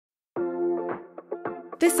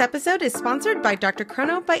This episode is sponsored by Dr.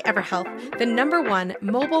 Chrono by EverHealth, the #1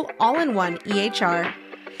 mobile all-in-one EHR.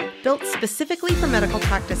 Built specifically for medical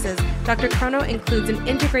practices, Dr. Chrono includes an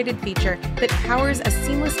integrated feature that powers a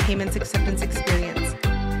seamless payments acceptance experience.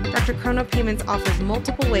 Dr. Chrono Payments offers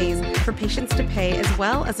multiple ways for patients to pay as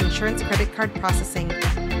well as insurance credit card processing.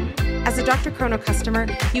 As a Dr. Chrono customer,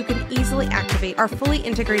 you can easily activate our fully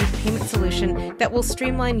integrated payment solution that will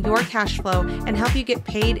streamline your cash flow and help you get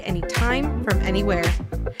paid anytime from anywhere.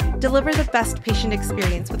 Deliver the best patient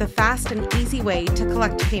experience with a fast and easy way to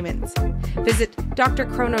collect payments. Visit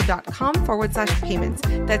drchrono.com/payments.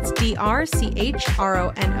 That's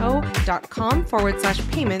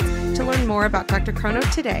drchrono.com/payments to learn more about Dr. Chrono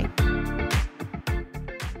today.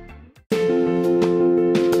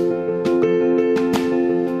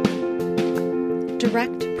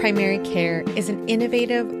 Direct primary care is an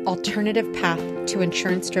innovative, alternative path to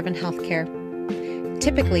insurance-driven healthcare.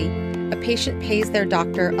 Typically, a patient pays their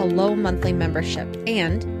doctor a low monthly membership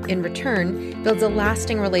and, in return, builds a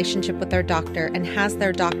lasting relationship with their doctor and has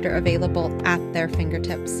their doctor available at their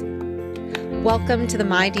fingertips. Welcome to the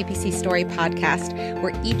My DPC Story podcast,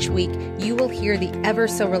 where each week you will hear the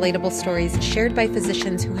ever-so-relatable stories shared by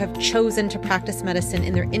physicians who have chosen to practice medicine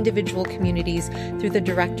in their individual communities through the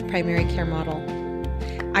direct primary care model.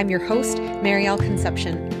 I'm your host, Marielle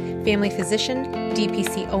Concepcion, family physician,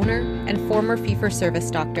 DPC owner, and former fee-for-service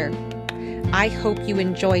doctor. I hope you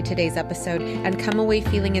enjoy today's episode and come away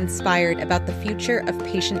feeling inspired about the future of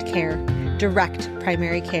patient care, direct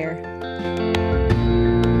primary care.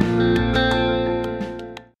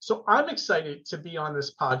 So I'm excited to be on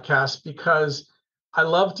this podcast because I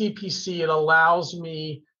love DPC. It allows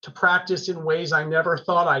me to practice in ways I never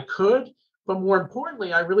thought I could. But more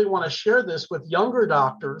importantly, I really want to share this with younger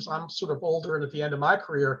doctors. I'm sort of older and at the end of my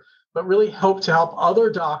career, but really hope to help other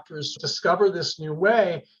doctors discover this new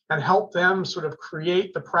way and help them sort of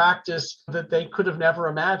create the practice that they could have never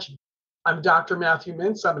imagined. I'm Dr. Matthew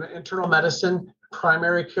Mintz. I'm an internal medicine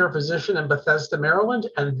primary care physician in Bethesda, Maryland,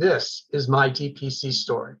 and this is my DPC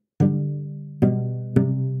story.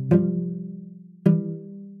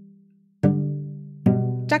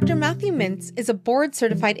 Dr. Matthew Mintz is a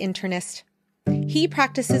board-certified internist. He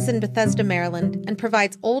practices in Bethesda, Maryland, and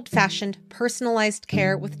provides old-fashioned, personalized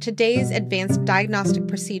care with today's advanced diagnostic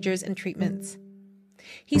procedures and treatments.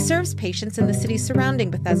 He serves patients in the cities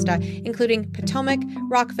surrounding Bethesda, including Potomac,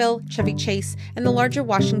 Rockville, Chevy Chase, and the larger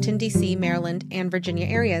Washington, D.C., Maryland, and Virginia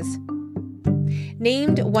areas.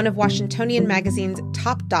 Named one of Washingtonian Magazine's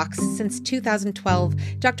top docs since 2012,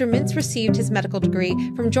 Dr. Mintz received his medical degree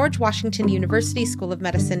from George Washington University School of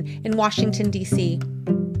Medicine in Washington, D.C.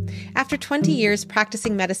 After 20 years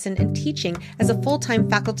practicing medicine and teaching as a full-time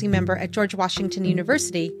faculty member at George Washington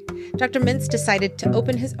University, Dr. Mintz decided to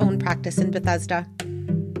open his own practice in Bethesda.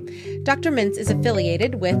 Dr. Mintz is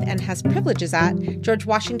affiliated with and has privileges at George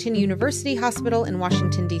Washington University Hospital in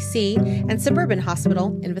Washington, D.C., and Suburban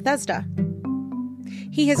Hospital in Bethesda.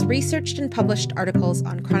 He has researched and published articles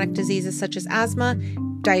on chronic diseases such as asthma,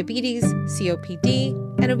 diabetes, COPD,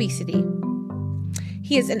 and obesity.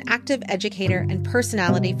 He is an active educator and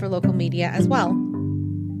personality for local media as well.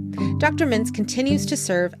 Dr. Mintz continues to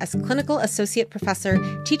serve as clinical associate professor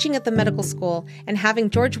teaching at the medical school and having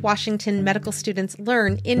George Washington medical students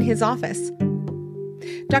learn in his office.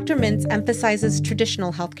 Dr. Mintz emphasizes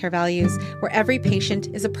traditional healthcare values where every patient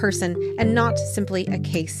is a person and not simply a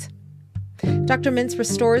case. Dr. Mintz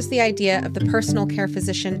restores the idea of the personal care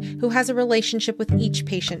physician who has a relationship with each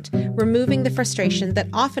patient, removing the frustration that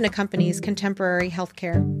often accompanies contemporary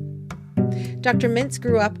healthcare. Dr. Mintz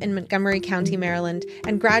grew up in Montgomery County, Maryland,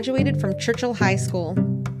 and graduated from Churchill High School.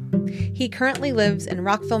 He currently lives in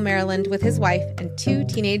Rockville, Maryland, with his wife and 2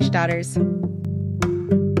 teenage daughters.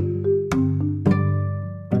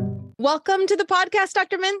 Welcome to the podcast,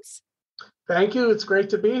 Dr. Mintz. Thank you. It's great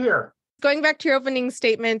to be here. Going back to your opening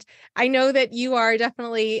statement, I know that you are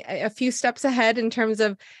definitely a few steps ahead in terms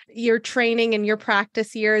of your training and your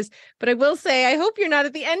practice years. But I will say, I hope you're not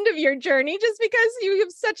at the end of your journey just because you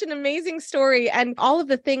have such an amazing story and all of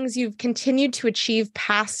the things you've continued to achieve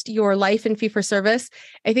past your life in fee-for-service.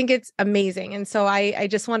 I think it's amazing. And so I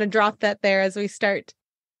just want to drop that there as we start.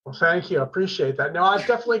 Well, thank you. I appreciate that. No, I've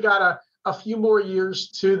definitely got a few more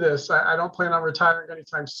years to this. I don't plan on retiring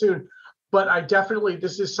anytime soon. But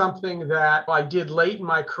this is something that I did late in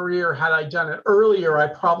my career. Had I done it earlier, I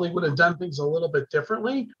probably would have done things a little bit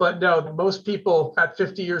differently. But no, most people at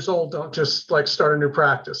 50 years old don't just start a new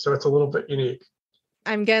practice. So it's a little bit unique.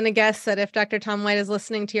 I'm going to guess that if Dr. Tom White is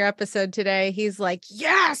listening to your episode today, he's like,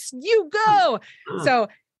 yes, you go. So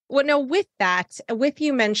Well, no, with that, with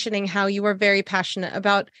you mentioning how you are very passionate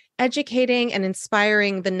about educating and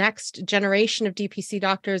inspiring the next generation of DPC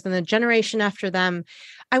doctors and the generation after them,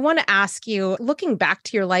 I want to ask you, looking back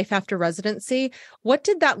to your life after residency, what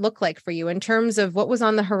did that look like for you in terms of what was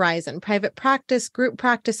on the horizon? Private practice, group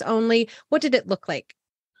practice only? What did it look like?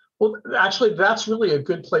 Well, actually, that's really a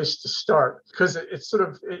good place to start because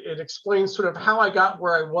it explains sort of how I got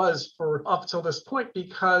where I was for up till this point,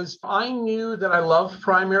 because I knew that I loved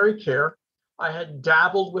primary care. I had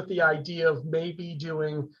dabbled with the idea of maybe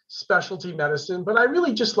doing specialty medicine, but I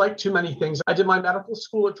really just liked too many things. I did my medical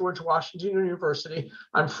school at George Washington University.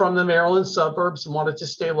 I'm from the Maryland suburbs and wanted to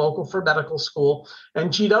stay local for medical school.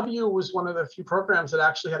 And GW was one of the few programs that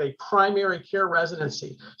actually had a primary care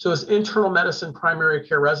residency. So it's internal medicine primary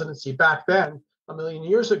care residency. Back then, a million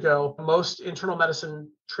years ago, most internal medicine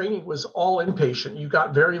training was all inpatient. You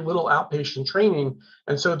got very little outpatient training.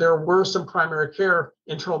 And so there were some primary care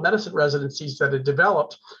internal medicine residencies that had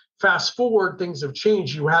developed. Fast forward, things have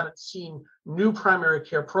changed. You haven't seen new primary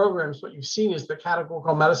care programs. What you've seen is the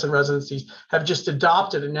categorical medicine residencies have just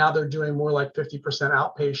adopted, and now they're doing more like 50%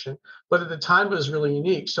 outpatient. But at the time, it was really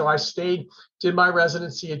unique. So I stayed, did my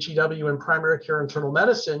residency at GW in primary care internal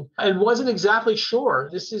medicine, and wasn't exactly sure.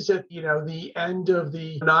 This is at the end of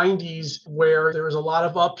the 90s, where there was a lot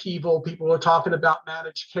of upheaval. People were talking about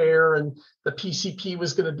managed care, and the PCP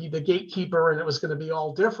was going to be the gatekeeper, and it was going to be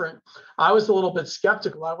all different. I was a little bit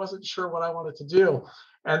skeptical. I wasn't sure what I wanted to do.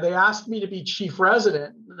 And they asked me to be chief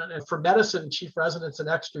resident. And for medicine, chief resident's an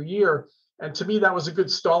extra year. And to me, that was a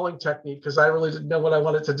good stalling technique because I really didn't know what I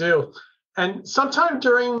wanted to do. And sometime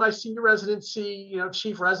during my senior residency,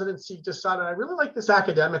 chief residency, decided I really like this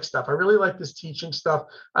academic stuff. I really like this teaching stuff.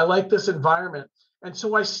 I like this environment. And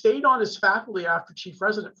so I stayed on as faculty after chief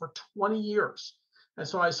resident for 20 years. And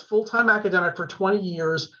so I was full-time academic for 20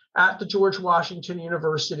 years at the George Washington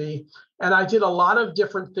University. And I did a lot of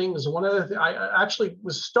different things. One of the things I actually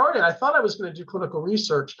I thought I was going to do clinical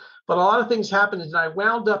research, but a lot of things happened and I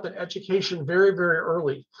wound up in education very, very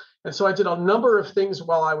early. And so I did a number of things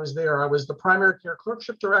while I was there. I was the primary care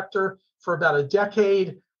clerkship director for about a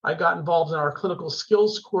decade. I got involved in our clinical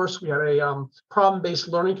skills course. We had a problem-based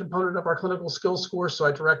learning component of our clinical skills course, so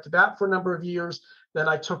I directed that for a number of years. Then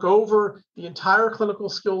I took over the entire clinical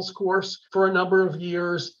skills course for a number of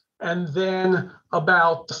years. And then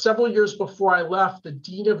about several years before I left, the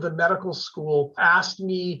dean of the medical school asked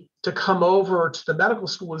me to come over to the medical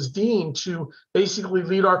school as dean to basically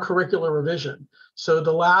lead our curricular revision. So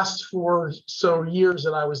the last 4 so years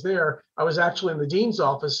that I was there, I was actually in the dean's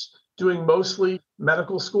office doing mostly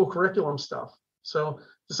medical school curriculum stuff. So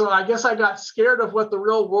I guess I got scared of what the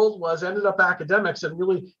real world was, ended up academics, and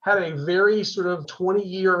really had a very sort of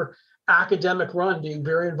 20-year academic run being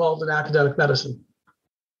very involved in academic medicine.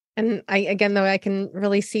 And I can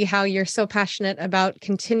really see how you're so passionate about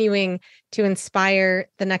continuing to inspire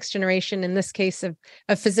the next generation, in this case of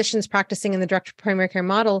physicians practicing in the direct primary care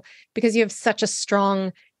model, because you have such a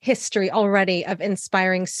strong history already of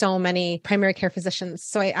inspiring so many primary care physicians.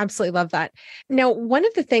 So I absolutely love that. Now, one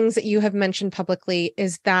of the things that you have mentioned publicly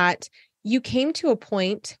is that you came to a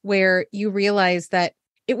point where you realized that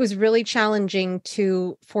it was really challenging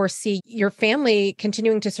to foresee your family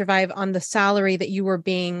continuing to survive on the salary that you were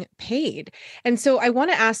being paid. And so I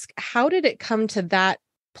want to ask, how did it come to that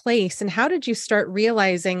place? And how did you start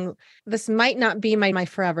realizing this might not be my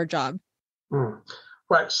forever job?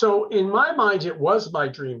 Right. So in my mind, it was my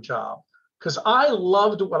dream job because I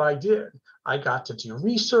loved what I did. I got to do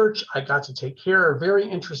research. I got to take care of very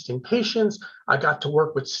interesting patients. I got to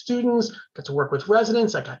work with students, got to work with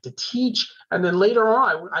residents. I got to teach. And then later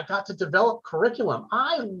on, I got to develop curriculum.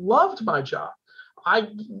 I loved my job. I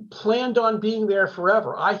planned on being there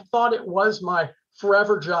forever. I thought it was my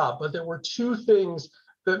forever job, but there were two things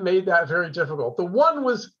that made that very difficult. The one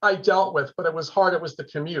was I dealt with, but it was hard. It was the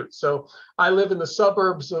commute. So I live in the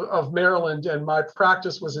suburbs of Maryland, and my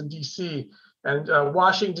practice was in DC. And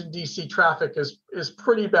Washington, D.C. traffic is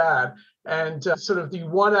pretty bad. And sort of the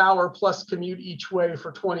 1 hour plus commute each way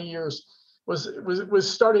for 20 years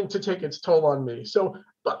was starting to take its toll on me. So,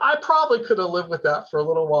 but I probably could have lived with that for a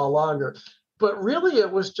little while longer. But really,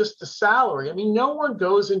 it was just the salary. I mean, no one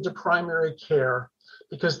goes into primary care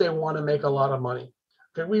because they want to make a lot of money.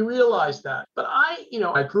 Okay, we realize that. But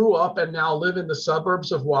I grew up and now live in the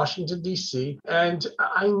suburbs of Washington, D.C. And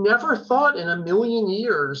I never thought in a million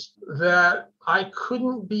years that I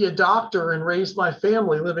couldn't be a doctor and raise my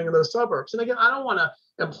family living in those suburbs. And again, I don't want to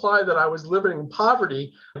imply that I was living in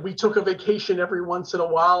poverty. We took a vacation every once in a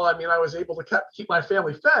while. I mean, I was able to keep my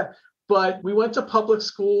family fed. but we went to public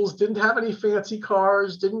schools, didn't have any fancy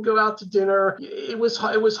cars, didn't go out to dinner. It was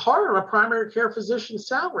hard on a primary care physician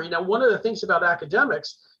salary. Now, one of the things about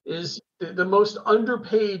academics is the most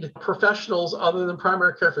underpaid professionals other than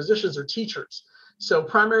primary care physicians are teachers. So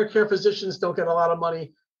primary care physicians don't get a lot of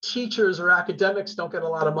money. Teachers or academics don't get a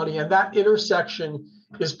lot of money. And that intersection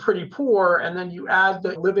is pretty poor. And then you add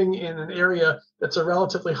that living in an area that's a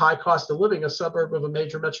relatively high cost of living, a suburb of a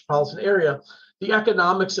major metropolitan area, the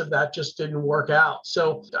economics of that just didn't work out.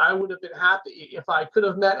 So I would have been happy if I could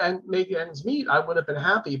have met and made ends meet, I would have been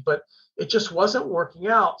happy, but it just wasn't working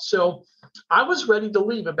out. So I was ready to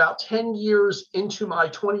leave. About 10 years into my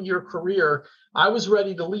 20-year career, I was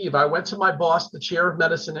ready to leave. I went to my boss, the chair of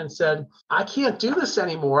medicine, and said, I can't do this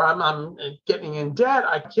anymore. I'm getting in debt.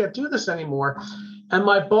 I can't do this anymore. And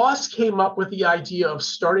my boss came up with the idea of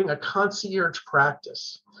starting a concierge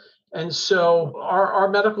practice. And so our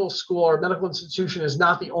medical school, our medical institution is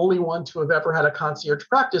not the only one to have ever had a concierge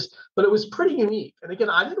practice, but it was pretty unique. And again,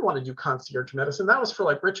 I didn't want to do concierge medicine. That was for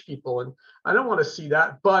like rich people. And I don't want to see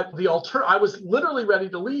that. But I was literally ready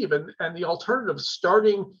to leave. And the alternative,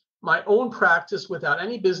 starting my own practice without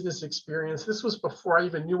any business experience, this was before I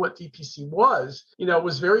even knew what DPC was,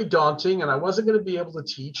 was very daunting, and I wasn't going to be able to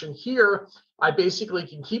teach. And here I basically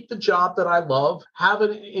can keep the job that I love, have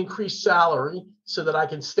an increased salary so that I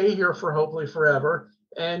can stay here for hopefully forever.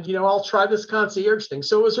 And, I'll try this concierge thing.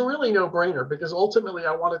 So it was a really no-brainer because ultimately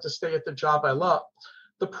I wanted to stay at the job I love.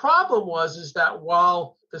 The problem is that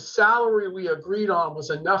while the salary we agreed on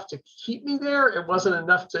was enough to keep me there, it wasn't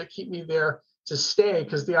enough to keep me there to stay,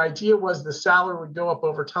 because the idea was the salary would go up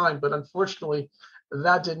over time. But unfortunately,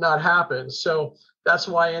 that did not happen. So that's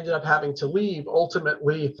why I ended up having to leave.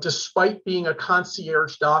 Ultimately, despite being a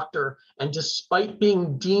concierge doctor and despite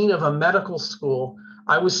being dean of a medical school,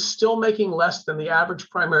 I was still making less than the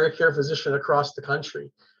average primary care physician across the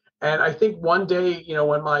country. And I think one day,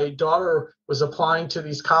 when my daughter was applying to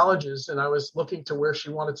these colleges and I was looking to where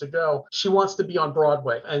she wanted to go, she wants to be on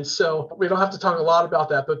Broadway. And so we don't have to talk a lot about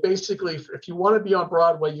that. But basically, if you want to be on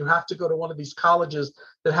Broadway, you have to go to one of these colleges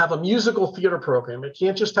that have a musical theater program. It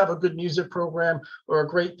can't just have a good music program or a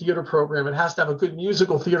great theater program. It has to have a good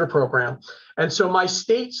musical theater program. And so my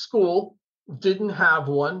state school didn't have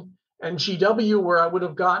one. And GW, where I would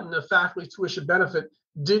have gotten a faculty tuition benefit,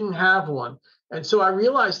 didn't have one. And so I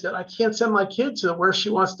realized that I can't send my kid to where she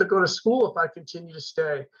wants to go to school if I continue to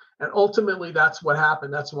stay. And ultimately, that's what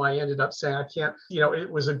happened. That's why I ended up saying I can't, it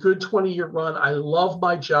was a good 20-year run. I love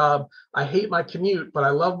my job. I hate my commute, but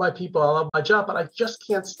I love my people. I love my job, but I just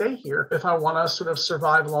can't stay here if I want to sort of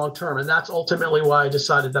survive long term. And that's ultimately why I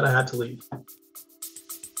decided that I had to leave.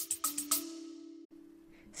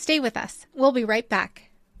 Stay with us. We'll be right back.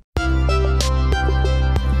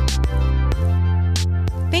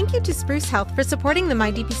 Thank you to Spruce Health for supporting the My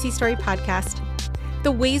DPC Story podcast.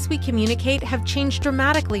 The ways we communicate have changed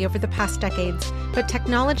dramatically over the past decades, but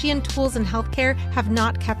technology and tools in healthcare have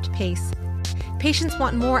not kept pace. Patients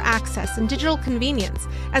want more access and digital convenience,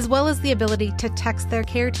 as well as the ability to text their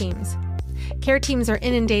care teams. Care teams are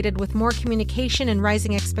inundated with more communication and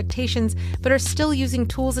rising expectations, but are still using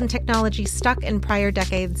tools and technology stuck in prior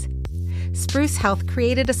decades. Spruce Health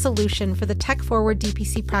created a solution for the tech-forward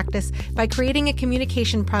DPC practice by creating a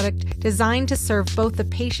communication product designed to serve both the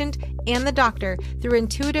patient and the doctor through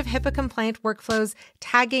intuitive HIPAA-compliant workflows,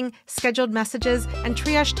 tagging, scheduled messages, and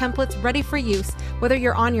triage templates ready for use, whether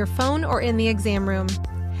you're on your phone or in the exam room.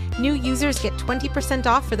 New users get 20%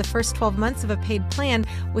 off for the first 12 months of a paid plan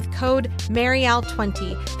with code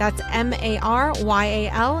MARYAL20. That's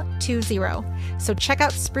MARYAL20. So check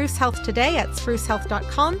out Spruce Health today at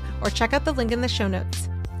sprucehealth.com or check out the link in the show notes.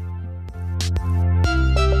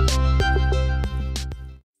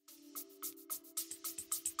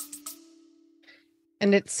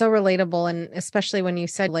 And it's so relatable. And especially when you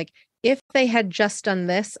said, if they had just done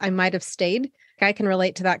this, I might have stayed. I can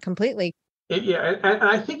relate to that completely. Yeah, and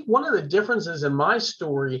I think one of the differences in my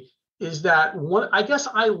story is that I guess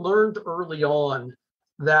I learned early on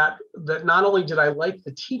that not only did I like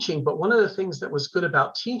the teaching, but one of the things that was good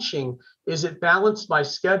about teaching is it balanced my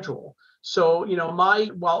schedule. So,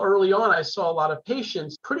 while early on I saw a lot of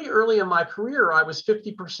patients, pretty early in my career, I was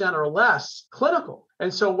 50% or less clinical.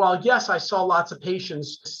 And so while, yes, I saw lots of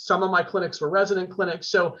patients, some of my clinics were resident clinics.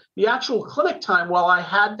 So the actual clinic time, while I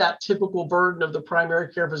had that typical burden of the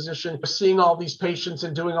primary care physician, seeing all these patients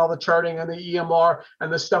and doing all the charting and the EMR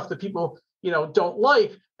and the stuff that people, don't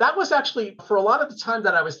like, that was actually, for a lot of the time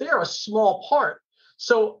that I was there, a small part.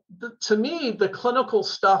 So to me, the clinical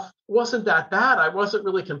stuff wasn't that bad. I wasn't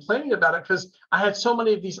really complaining about it because I had so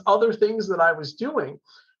many of these other things that I was doing.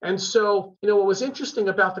 And so, what was interesting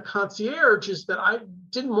about the concierge is that I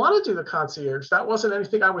didn't want to do the concierge. That wasn't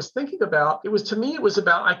anything I was thinking about. To me, it was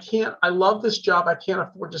about, I love this job. I can't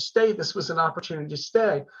afford to stay. This was an opportunity to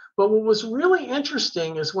stay. But what was really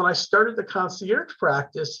interesting is when I started the concierge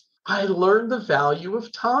practice, I learned the value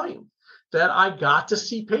of time, that I got to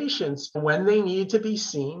see patients when they needed to be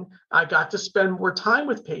seen. I got to spend more time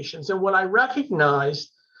with patients. And what I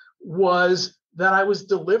recognized was that I was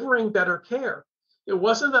delivering better care. It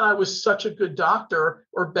wasn't that I was such a good doctor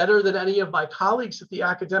or better than any of my colleagues at the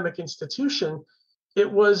academic institution. It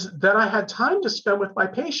was that I had time to spend with my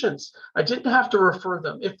patients. I didn't have to refer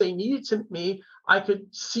them. If they needed me, I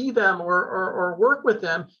could see them or work with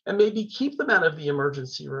them and maybe keep them out of the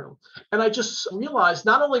emergency room. And I just realized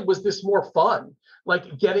not only was this more fun,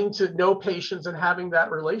 like getting to know patients and having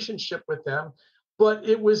that relationship with them, but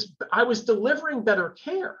I was delivering better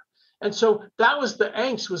care. And so that was the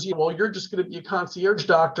angst was, you're just going to be a concierge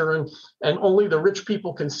doctor and only the rich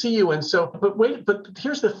people can see you. And so, but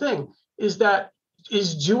here's the thing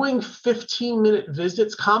is doing 15-minute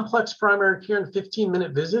visits, complex primary care and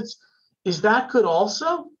 15-minute visits, is that good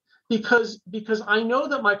also? Because I know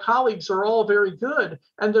that my colleagues are all very good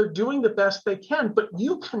and they're doing the best they can, but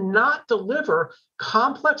you cannot deliver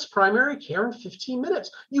complex primary care in 15 minutes.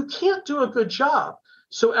 You can't do a good job.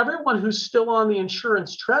 So everyone who's still on the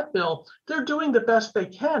insurance treadmill, they're doing the best they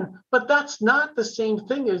can, but that's not the same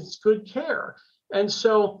thing as good care. And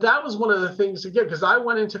so that was one of the things, again, because I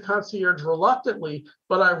went into concierge reluctantly,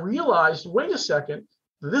 but I realized, wait a second,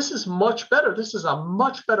 this is much better. This is a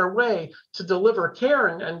much better way to deliver care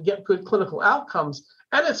and get good clinical outcomes.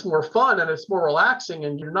 And it's more fun and it's more relaxing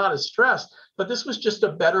and you're not as stressed, but this was just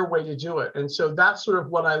a better way to do it. And so that's sort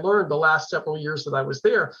of what I learned the last several years that I was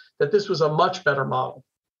there, that this was a much better model.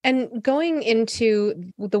 And going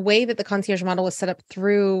into the way that the concierge model was set up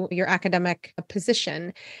through your academic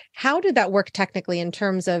position, how did that work technically in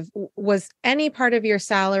terms of, was any part of your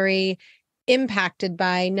salary impacted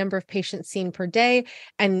by number of patients seen per day?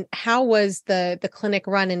 And how was the clinic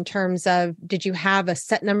run in terms of, did you have a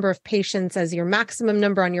set number of patients as your maximum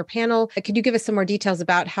number on your panel? Could you give us some more details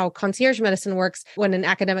about how concierge medicine works when an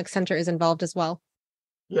academic center is involved as well?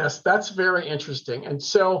 Yes, that's very interesting. And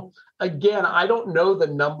so, again, I don't know the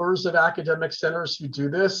numbers of academic centers who do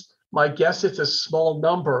this. My guess it's a small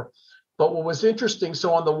number. But what was interesting,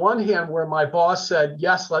 so on the one hand, where my boss said,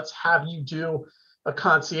 yes, let's have you do a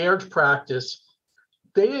concierge practice,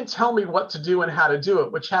 they didn't tell me what to do and how to do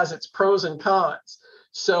it, which has its pros and cons.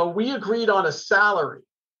 So we agreed on a salary,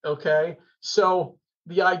 okay? So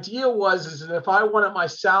the idea is that if I wanted my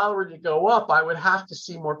salary to go up, I would have to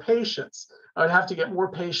see more patients. I would have to get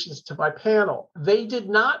more patients to my panel. They did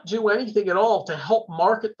not do anything at all to help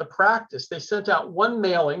market the practice. They sent out one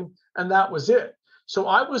mailing and that was it. So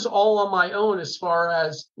I was all on my own as far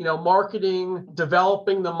as, marketing,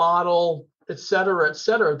 developing the model, et cetera, et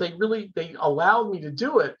cetera. They allowed me to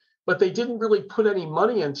do it, but they didn't really put any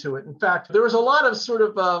money into it. In fact, there was a lot of sort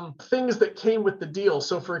of things that came with the deal.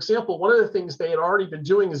 So for example, one of the things they had already been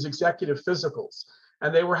doing is executive physicals,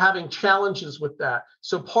 and they were having challenges with that.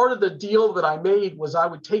 So part of the deal that I made was I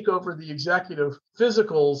would take over the executive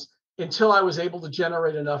physicals until I was able to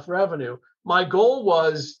generate enough revenue. My goal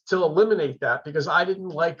was to eliminate that because I didn't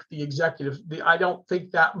like the executive. I don't think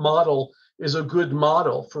that model is a good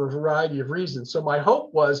model for a variety of reasons. So my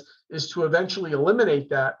hope is to eventually eliminate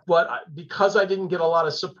that. But because I didn't get a lot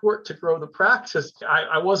of support to grow the practice,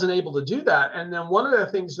 I wasn't able to do that. And then one of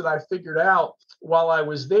the things that I figured out while I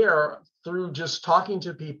was there through just talking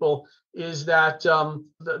to people is that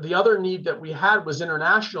the other need that we had was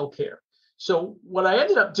international care. So what I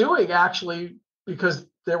ended up doing actually, because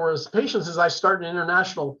there was patients, is I started an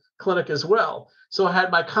international clinic as well. So I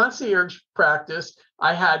had my concierge practice,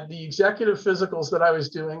 I had the executive physicals that I was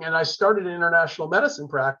doing, and I started an international medicine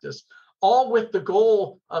practice, all with the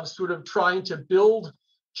goal of sort of trying to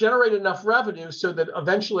generate enough revenue so that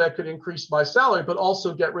eventually I could increase my salary, but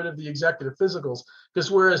also get rid of the executive physicals. Because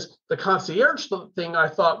whereas the concierge thing I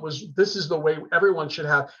thought was, this is the way everyone should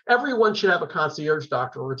have a concierge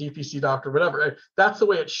doctor or a DPC doctor, whatever. That's the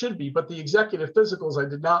way it should be. But the executive physicals I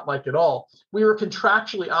did not like at all. We were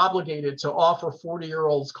contractually obligated to offer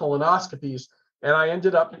 40-year-olds colonoscopies. And I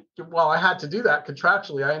ended up, I had to do that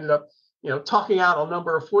contractually. I ended up talking out a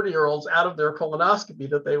number of 40-year-olds out of their colonoscopy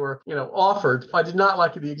that they were, offered. I did not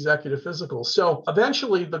like the executive physicals. So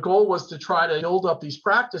eventually the goal was to try to build up these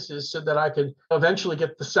practices so that I could eventually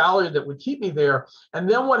get the salary that would keep me there. And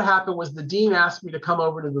then what happened was the dean asked me to come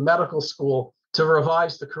over to the medical school to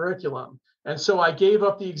revise the curriculum. And so I gave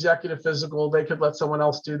up the executive physical. They could let someone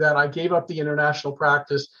else do that. I gave up the international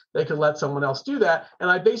practice. They could let someone else do that. And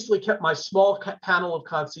I basically kept my small panel of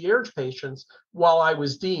concierge patients while I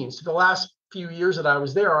was dean. So the last few years that I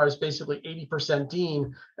was there, I was basically 80%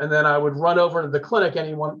 dean. And then I would run over to the clinic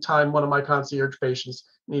any one time one of my concierge patients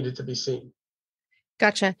needed to be seen.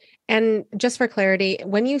 Gotcha. And just for clarity,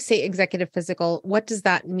 when you say executive physical, what does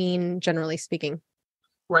that mean, generally speaking?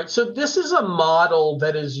 Right. So this is a model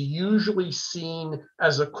that is usually seen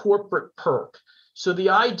as a corporate perk. So the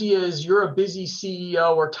idea is you're a busy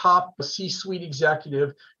CEO or top C-suite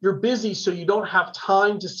executive. You're busy, so you don't have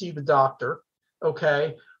time to see the doctor.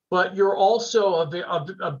 Okay. But you're also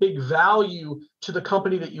a big value to the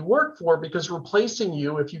company that you work for, because replacing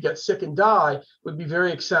you, if you get sick and die, would be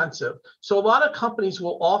very expensive. So a lot of companies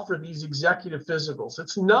will offer these executive physicals.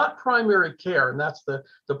 It's not primary care, and that's the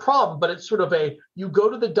problem, but it's sort of you go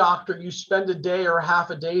to the doctor, you spend a day or half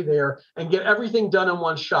a day there and get everything done in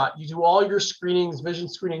one shot. You do all your screenings, vision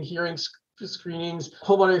screening, hearing screenings,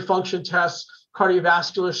 pulmonary function tests,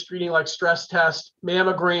 cardiovascular screening like stress tests,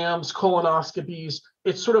 mammograms, colonoscopies.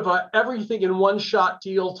 It's sort of everything in one shot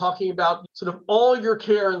deal, talking about sort of all your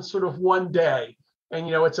care in sort of one day. And,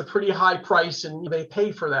 it's a pretty high price and they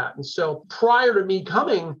pay for that. And so prior to me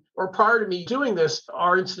doing this,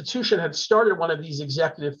 our institution had started one of these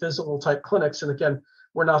executive physical type clinics. And again,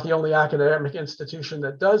 we're not the only academic institution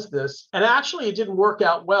that does this. And actually, it didn't work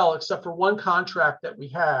out well, except for one contract that we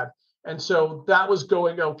had. And so that was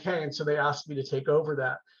going okay. And so they asked me to take over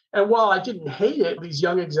that. And while I didn't hate it, these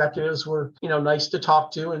young executives were, nice to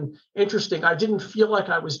talk to and interesting. I didn't feel like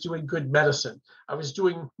I was doing good medicine. I was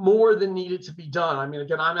doing more than needed to be done. I mean,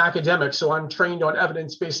 again, I'm academic, so I'm trained on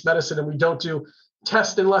evidence-based medicine, and we don't do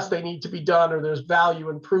tests unless they need to be done or there's value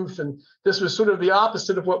and proof. And this was sort of the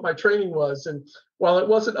opposite of what my training was. And while it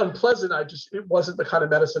wasn't unpleasant, it wasn't the kind of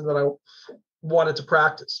medicine that I wanted to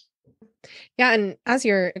practice. Yeah. And as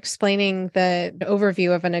you're explaining the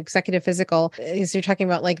overview of an executive physical, as you're talking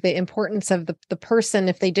about like the importance of the person,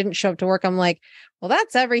 if they didn't show up to work, I'm like, well,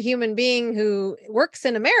 that's every human being who works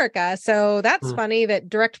in America. So that's funny that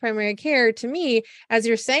direct primary care, to me, as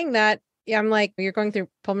you're saying that, yeah, I'm like, you're going through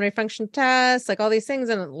pulmonary function tests, like all these things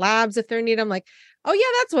and labs if they're needed. I'm like, oh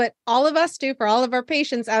yeah, that's what all of us do for all of our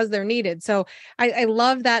patients as they're needed. So I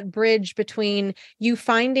love that bridge between you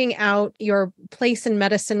finding out your place in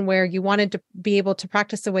medicine where you wanted to be able to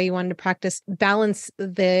practice the way you wanted to practice, balance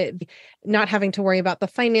the not having to worry about the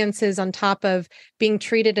finances on top of being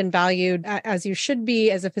treated and valued as you should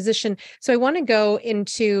be as a physician. So I want to go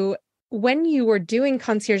into when you were doing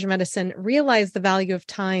concierge medicine, realize the value of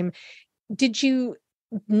time. Did you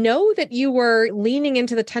know that you were leaning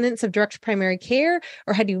into the tenets of direct primary care,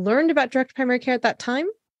 or had you learned about direct primary care at that time?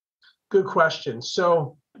 Good question.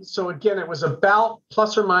 So again, it was about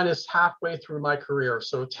plus or minus halfway through my career.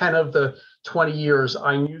 So 10 of the 20 years,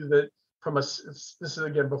 I knew that this is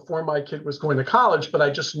again before my kid was going to college, but I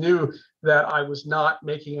just knew that I was not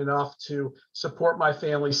making enough to support my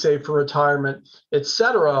family, save for retirement, et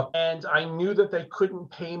cetera. And I knew that they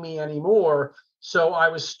couldn't pay me anymore. So I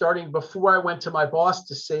was starting, before I went to my boss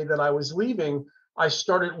to say that I was leaving, I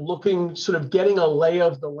started looking, sort of getting a lay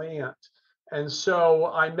of the land. And so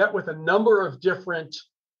I met with a number of different,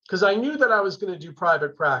 because I knew that I was going to do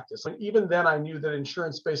private practice. And even then I knew that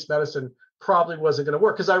insurance-based medicine probably wasn't going to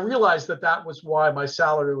work, because I realized that was why my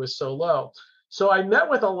salary was so low. So I met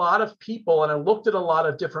with a lot of people and I looked at a lot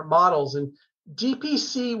of different models, and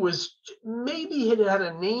DPC was, maybe it had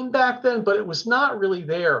a name back then, but it was not really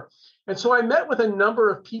there. And so I met with a number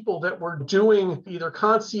of people that were doing either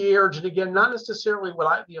concierge, and again, not necessarily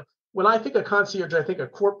when I think of concierge, I think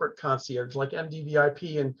of corporate concierge like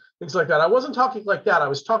MDVIP and things like that. I wasn't talking like that. I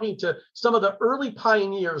was talking to some of the early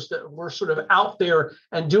pioneers that were sort of out there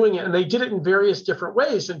and doing it, and they did it in various different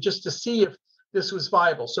ways, and just to see if this was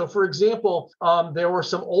viable. So for example, there were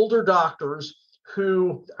some older doctors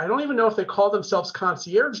who, I don't even know if they call themselves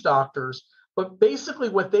concierge doctors, but basically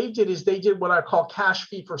what they did is they did what I call cash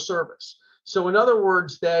fee for service. So in other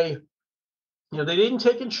words, they didn't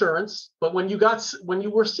take insurance, but when you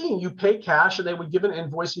were seen, you paid cash and they would give an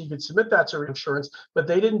invoice and you could submit that to insurance, but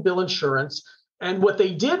they didn't bill insurance. And what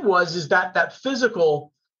they did is that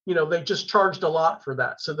physical, they just charged a lot for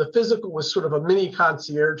that. So the physical was sort of a mini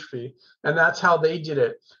concierge fee, and that's how they did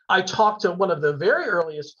it. I talked to one of the very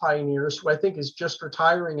earliest pioneers, who I think is just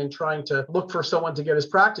retiring and trying to look for someone to get his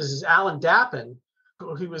practice, is Alan Dappin,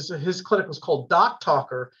 his clinic was called Doc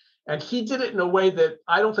Talker. And he did it in a way that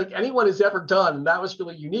I don't think anyone has ever done. And that was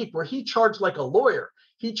really unique, where he charged like a lawyer.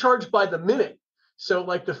 He charged by the minute. So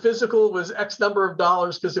like the physical was X number of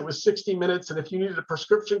dollars because it was 60 minutes. And if you needed a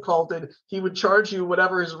prescription called in, he would charge you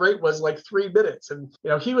whatever his rate was, like 3 minutes. And,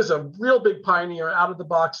 he was a real big pioneer, out of the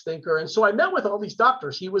box thinker. And so I met with all these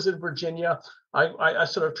doctors. He was in Virginia. I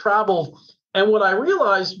sort of traveled. And what I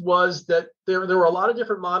realized was that there were a lot of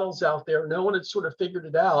different models out there. No one had sort of figured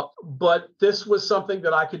it out, but this was something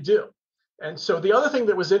that I could do. And so the other thing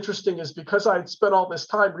that was interesting is because I had spent all this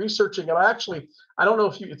time researching, and I don't know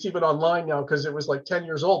if it's even online now because it was like 10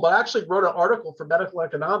 years old, but I actually wrote an article for Medical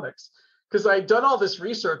Economics because I had done all this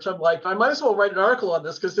research. I'm like, I might as well write an article on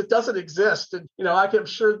this because it doesn't exist. And, I'm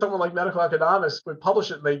sure someone like Medical Economics would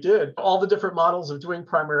publish it, and they did. All the different models of doing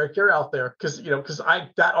primary care out there because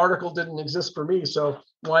that article didn't exist for me. So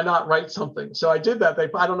why not write something? So I did that.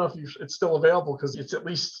 I don't know if it's still available because it's at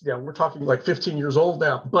least, we're talking like 15 years old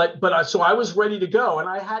now. So I was ready to go, and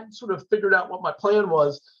I hadn't sort of figured out what my plan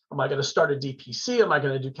was. Am I going to start a DPC? Am I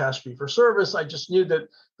going to do cash fee for service? I just knew that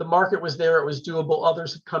the market was there. It was doable.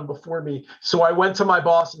 Others had come before me. So I went to my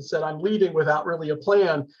boss and said, I'm leaving without really a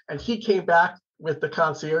plan. And he came back with the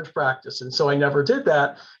concierge practice. And so I never did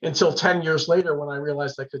that until 10 years later when I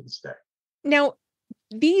realized I couldn't stay. Now,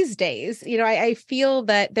 these days, I feel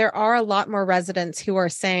that there are a lot more residents who are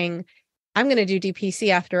saying, I'm going to do DPC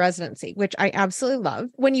after residency, which I absolutely love.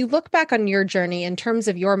 When you look back on your journey in terms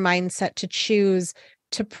of your mindset to choose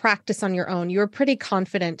to practice on your own, you were pretty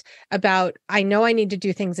confident about, I know I need to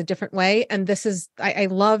do things a different way. And I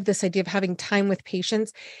love this idea of having time with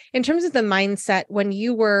patients. In terms of the mindset, when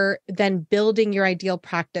you were then building your ideal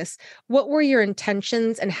practice, what were your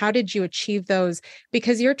intentions and how did you achieve those?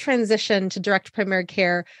 Because your transition to direct primary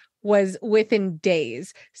care was within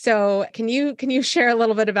days. So can you share a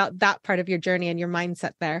little bit about that part of your journey and your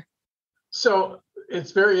mindset there? So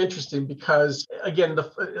it's very interesting because, again,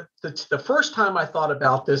 the first time I thought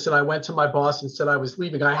about this and I went to my boss and said I was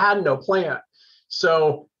leaving, I had no plan.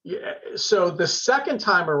 So the second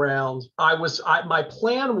time around, my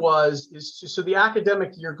plan so the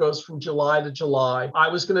academic year goes from July to July. I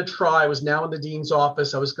was now in the dean's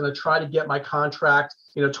office. I was going to try to get my contract,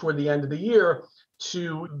 toward the end of the year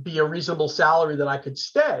to be a reasonable salary that I could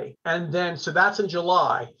stay. And then, so that's in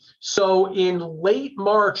July. So in late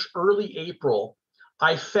March, early April,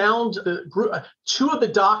 I found two of the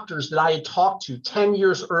doctors that I had talked to 10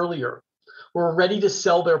 years earlier were ready to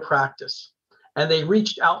sell their practice. And they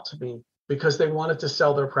reached out to me because they wanted to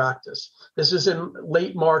sell their practice. This is in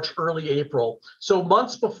late March, early April. So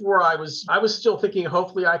months before I was still thinking,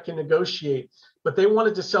 hopefully I can negotiate, but they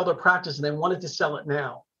wanted to sell their practice and they wanted to sell it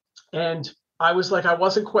now. And I was like, I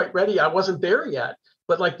wasn't quite ready. I wasn't there yet,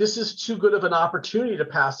 but like, this is too good of an opportunity to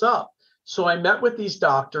pass up. So I met with these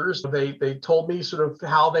doctors. They told me sort of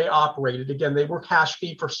how they operated. Again, they were cash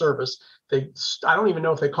fee for service. I don't even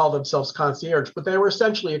know if they call themselves concierge, but they were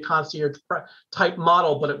essentially a concierge type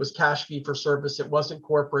model, but it was cash fee for service. It wasn't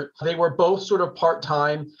corporate. They were both sort of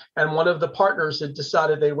part-time. And one of the partners had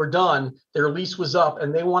decided they were done. Their lease was up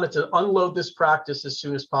and they wanted to unload this practice as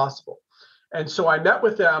soon as possible. And so I met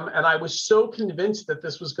with them and I was so convinced that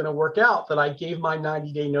this was going to work out that I gave my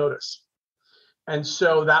 90-day notice. And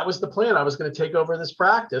so that was the plan. I was going to take over this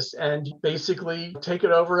practice and basically take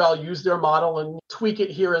it over. I'll use their model and tweak it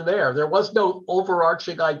here and there. There was no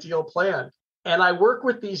overarching ideal plan. And I worked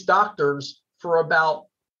with these doctors for about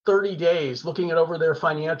 30 days, looking over their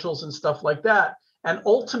financials and stuff like that. And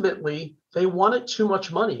ultimately, they wanted too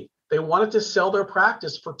much money. They wanted to sell their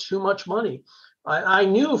practice for too much money. I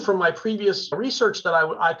knew from my previous research that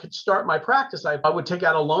I could start my practice. I would take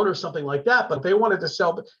out a loan or something like that, but they wanted to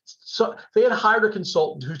sell. So they had hired a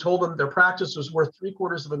consultant who told them their practice was worth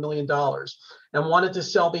 $750,000 and wanted to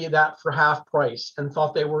sell me that for half price and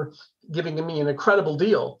thought they were giving me an incredible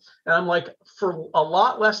deal. And I'm like, for a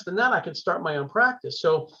lot less than that, I could start my own practice.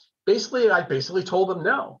 So I basically told them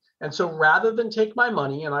no. And so rather than take my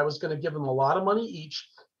money, and I was going to give them a lot of money each,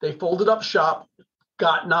 they folded up shop,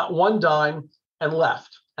 got not one dime, and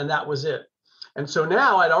left. And that was it. And so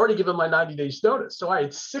now I'd already given my 90 days notice. So I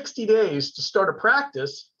had 60 days to start a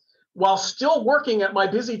practice while still working at my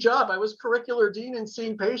busy job. I was curricular dean and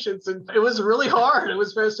seeing patients, and it was really hard. It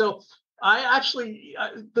was very, so I actually,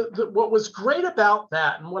 what was great about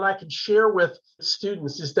that and what I can share with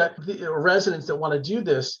students is that the residents that want to do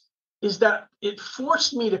this is that it's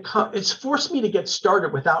forced me to get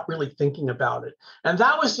started without really thinking about it. And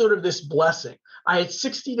that was sort of this blessing. I had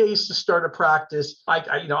 60 days to start a practice.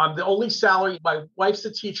 I'm the only salary. My wife's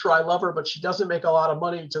a teacher. I love her, but she doesn't make a lot of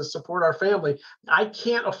money to support our family. I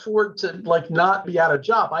can't afford to not be out of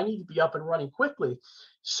job. I need to be up and running quickly.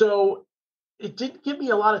 So it didn't give me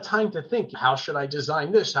a lot of time to think, how should I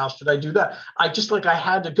design this? How should I do that? I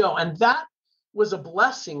had to go. And that was a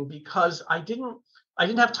blessing because I didn't I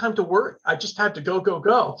didn't have time to work. I just had to go, go,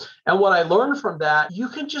 go. And what I learned from that,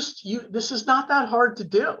 this is not that hard to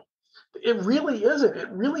do. It really isn't. It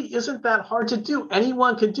really isn't that hard to do.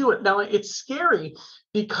 Anyone can do it. Now, it's scary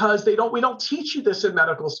because we don't teach you this in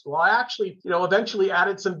medical school. I actually, eventually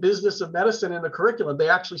added some business of medicine in the curriculum. They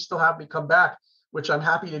actually still have me come back, which I'm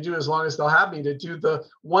happy to do as long as they'll have me, to do the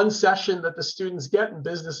one session that the students get in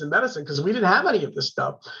business and medicine, because we didn't have any of this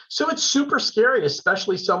stuff. So it's super scary,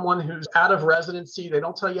 especially someone who's out of residency. They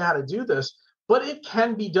don't tell you how to do this, but it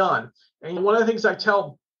can be done. And one of the things I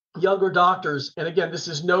tell younger doctors, and again, this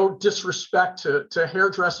is no disrespect to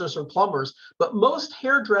hairdressers or plumbers, but most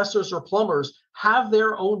hairdressers or plumbers have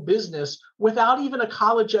their own business without even a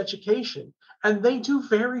college education, and they do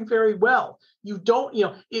very, very well.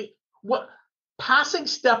 Passing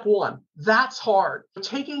step one, that's hard.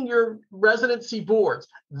 Taking your residency boards,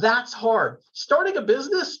 that's hard. Starting a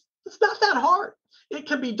business, it's not that hard. It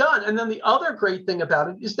can be done. And then the other great thing about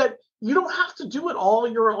it is that you don't have to do it all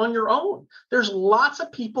on your own. There's lots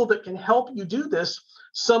of people that can help you do this,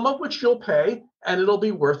 some of which you'll pay and it'll be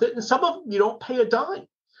worth it. And some of them you don't pay a dime.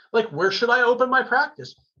 Like, where should I open my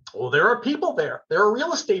practice? Well, there are people there. There are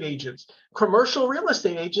real estate agents, commercial real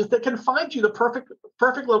estate agents that can find you the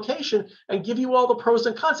perfect location and give you all the pros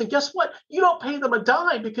and cons. And guess what? You don't pay them a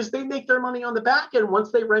dime because they make their money on the back end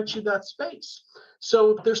once they rent you that space.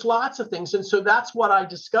 So there's lots of things. And so that's what I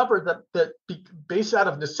discovered, that based out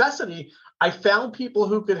of necessity, I found people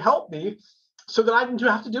who could help me so that I didn't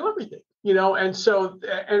have to do everything, and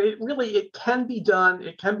it can be done.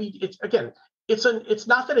 It's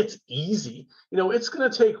not that it's easy, it's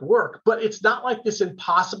going to take work, but it's not like this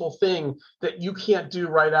impossible thing that you can't do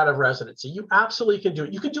right out of residency. You absolutely can do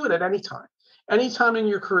it. You can do it at any time. Anytime in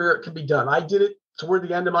your career, it can be done. I did it toward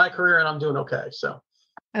the end of my career and I'm doing okay. So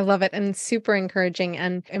I love it, and super encouraging.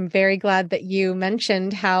 And I'm very glad that you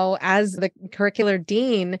mentioned how, as the curricular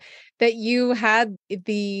dean, that you had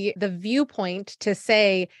the viewpoint to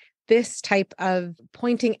say, this type of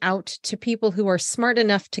pointing out to people who are smart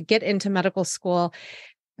enough to get into medical school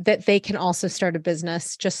that they can also start a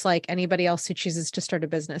business just like anybody else who chooses to start a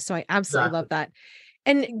business. So I absolutely love that.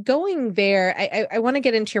 And going there, I want to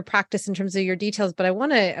get into your practice in terms of your details, but I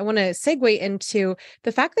want to segue into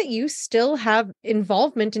the fact that you still have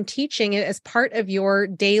involvement in teaching as part of your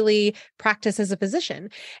daily practice as a physician.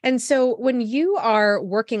 And so when you are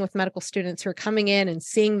working with medical students who are coming in and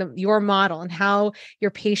seeing your model and how your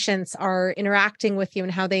patients are interacting with you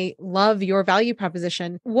and how they love your value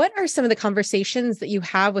proposition, what are some of the conversations that you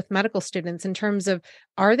have with medical students in terms of,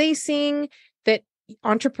 are they seeing that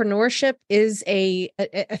entrepreneurship is a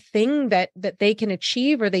thing that they can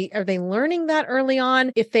achieve? Are they learning that early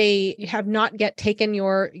on if they have not yet taken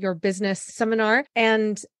your business seminar?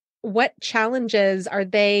 And what challenges are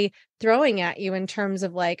they throwing at you in terms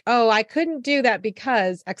of like, oh, I couldn't do that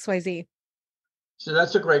because XYZ? So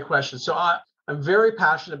that's a great question. So I'm very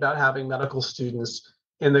passionate about having medical students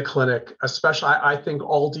in the clinic, especially. I think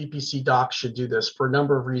all DPC docs should do this for a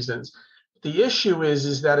number of reasons. The issue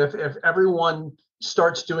is that if everyone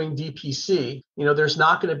starts doing DPC, there's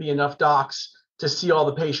not going to be enough docs to see all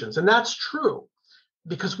the patients. And that's true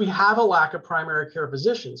because we have a lack of primary care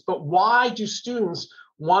physicians. But why do students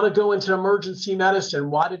want to go into emergency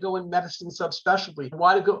medicine? Why to go in medicine subspecialty?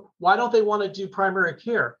 Why don't they want to do primary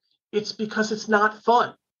care? It's because it's not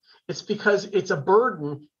fun. It's because it's a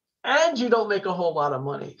burden and you don't make a whole lot of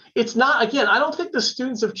money. It's not, again, I don't think the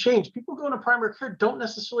students have changed. People going to primary care don't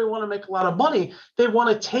necessarily want to make a lot of money. They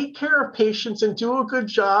want to take care of patients and do a good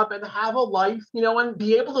job and have a life, and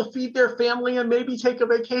be able to feed their family and maybe take a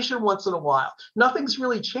vacation once in a while. Nothing's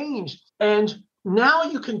really changed. And now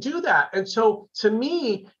you can do that. And so to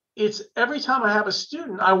me, it's every time I have a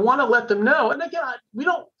student, I want to let them know. And again,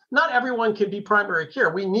 not everyone can be primary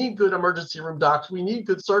care. We need good emergency room docs. We need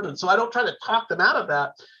good surgeons. So I don't try to talk them out of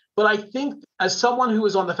that. But I think as someone who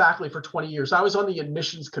was on the faculty for 20 years, I was on the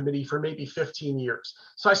admissions committee for maybe 15 years.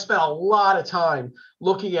 So I spent a lot of time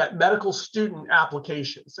looking at medical student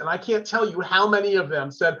applications. And I can't tell you how many of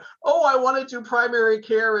them said, oh, I want to do primary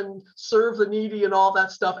care and serve the needy and all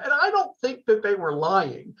that stuff. And I don't think that they were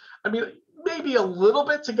lying. I mean, maybe a little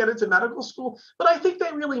bit to get into medical school, but I think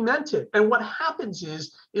they really meant it. And what happens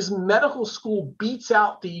is medical school beats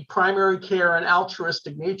out the primary care and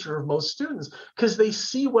altruistic nature of most students because they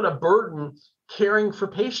see what a burden caring for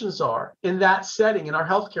patients are in that setting in our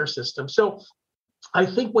healthcare system. So I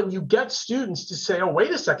think when you get students to say, oh, wait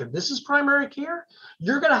a second, this is primary care,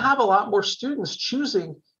 you're going to have a lot more students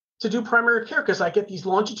choosing to do primary care because I get these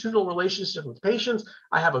longitudinal relationships with patients.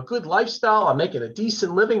 I have a good lifestyle. I'm making a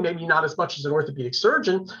decent living, maybe not as much as an orthopedic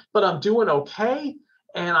surgeon, but I'm doing okay.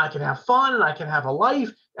 And I can have fun and I can have a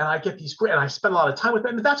life. and I get these great, and I spend a lot of time with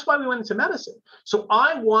them. And that's why we went into medicine. So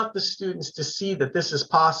I want the students to see that this is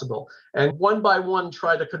possible, and one by one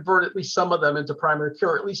try to convert at least some of them into primary care,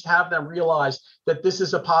 or at least have them realize that this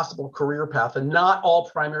is a possible career path, and not all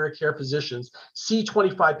primary care physicians see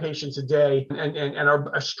 25 patients a day and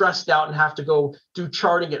are stressed out and have to go do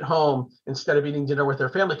charting at home instead of eating dinner with their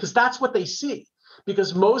family, because that's what they see.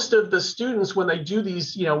 Because most of the students, when they do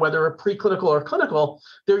these, whether a preclinical or clinical,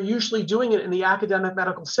 they're usually doing it in the academic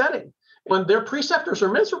medical setting. When their preceptors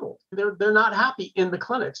are miserable, they're not happy in the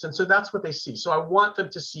clinics. And so that's what they see. So I want them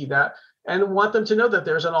to see that and want them to know that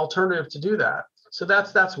there's an alternative to do that. So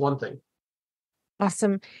that's one thing.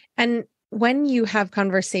 Awesome. And when you have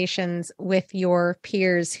conversations with your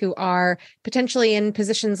peers who are potentially in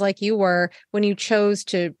positions like you were when you chose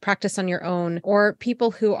to practice on your own, or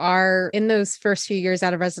people who are in those first few years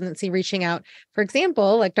out of residency reaching out, for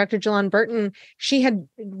example, like Dr. Jillian Burton, she had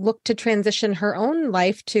looked to transition her own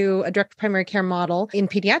life to a direct primary care model in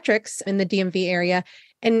pediatrics in the DMV area.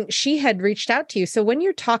 And she had reached out to you. So when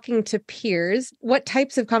you're talking to peers, what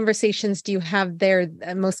types of conversations do you have there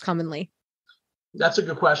most commonly? That's a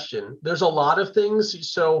good question. There's a lot of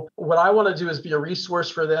things. So what I want to do is be a resource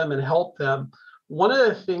for them and help them. One of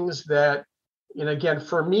the things that, again,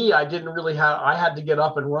 for me, I had to get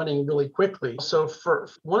up and running really quickly. So for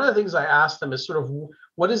one of the things I asked them is sort of,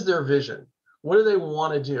 what is their vision? What do they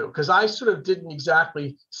want to do? Because I sort of didn't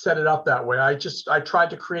exactly set it up that way. I tried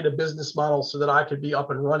to create a business model so that I could be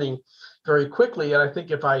up and running very quickly. And I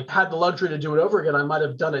think if I had the luxury to do it over again, I might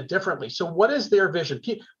have done it differently. So what is their vision?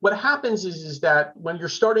 What happens is that when you're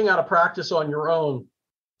starting out a practice on your own,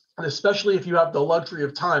 and especially if you have the luxury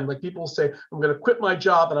of time, like people say, I'm going to quit my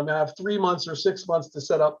job and I'm going to have 3 months or 6 months to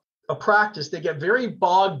set up a practice, they get very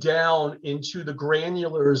bogged down into the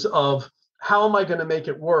granulars of how am I going to make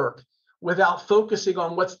it work without focusing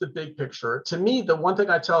on what's the big picture. To me, the one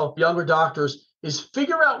thing I tell younger doctors is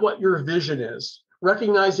figure out what your vision is,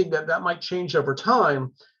 recognizing that might change over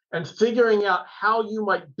time, and figuring out how you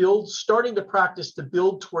might starting the practice to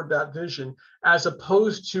build toward that vision, as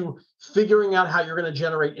opposed to figuring out how you're going to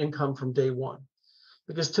generate income from day one.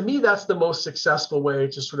 Because to me, that's the most successful way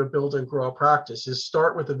to sort of build and grow a practice, is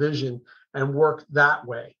start with a vision and work that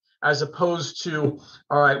way, as opposed to,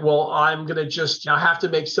 all right, well, I'm going to just, I have to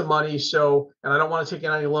make some money. And I don't want to take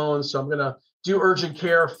any loans. So I'm going to do urgent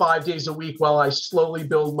care 5 days a week while I slowly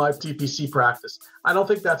build my DPC practice. I don't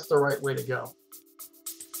think that's the right way to go.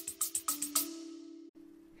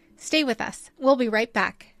 Stay with us. We'll be right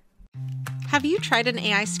back. Have you tried an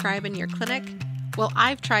AI scribe in your clinic? Well,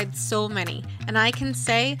 I've tried so many, and I can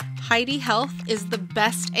say Heidi Health is the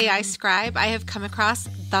best AI scribe I have come across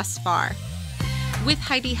thus far. With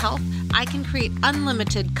Heidi Health, I can create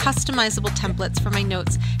unlimited customizable templates for my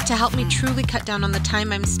notes to help me truly cut down on the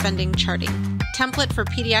time I'm spending charting. Template for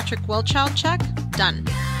pediatric well child check? Done.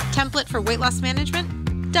 Template for weight loss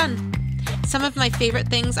management? Done. Some of my favorite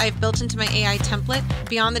things I've built into my AI template,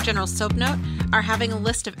 beyond the general soap note, are having a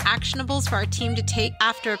list of actionables for our team to take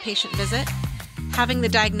after a patient visit, having the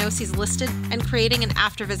diagnoses listed, and creating an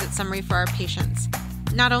after-visit summary for our patients.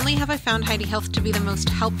 Not only have I found Heidi Health to be the most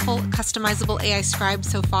helpful, customizable AI scribe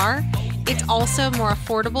so far, it's also more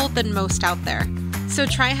affordable than most out there. So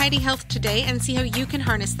try Heidi Health today and see how you can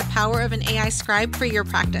harness the power of an AI scribe for your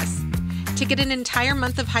practice. To get an entire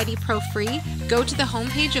month of Heidi Pro free, go to the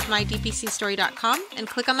homepage of mydpcstory.com and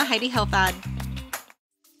click on the Heidi Health ad.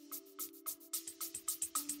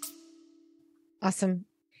 Awesome.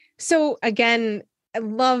 So again, I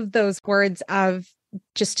love those words of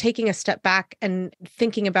just taking a step back and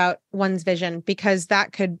thinking about one's vision, because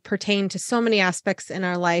that could pertain to so many aspects in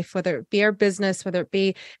our life, whether it be our business, whether it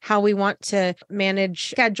be how we want to manage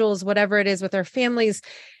schedules, whatever it is with our families.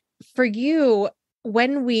 For you,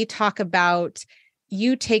 when we talk about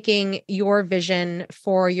you taking your vision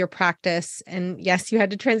for your practice, and yes, you had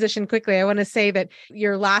to transition quickly. I want to say that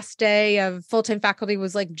your last day of full-time faculty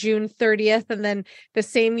was like June 30th. And then the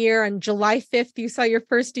same year on July 5th, you saw your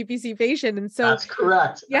first DPC patient. And so that's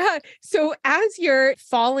correct. Yeah. So as you're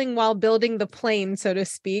falling while building the plane, so to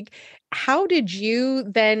speak, how did you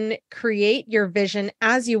then create your vision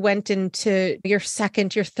as you went into your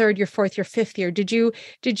second, your third, your fourth, your fifth year? Did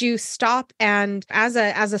you stop, and as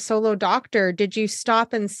a solo doctor, did you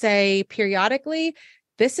stop and say periodically,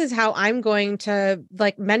 this is how I'm going to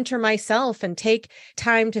mentor myself and take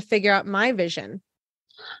time to figure out my vision?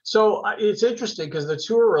 So it's interesting because the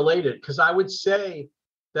two are related, because I would say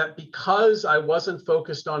that because I wasn't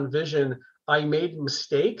focused on vision, I made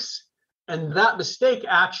mistakes. And that mistake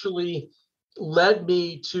actually led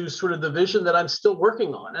me to sort of the vision that I'm still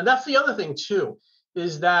working on. And that's the other thing too,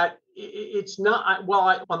 is that it's not,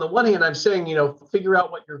 on the one hand, I'm saying, figure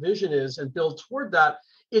out what your vision is and build toward that.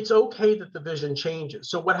 It's okay that the vision changes.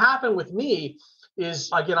 So what happened with me is,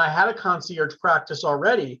 again, I had a concierge practice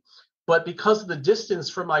already, but because of the distance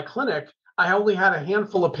from my clinic, I only had a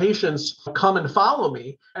handful of patients come and follow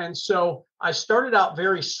me. And so I started out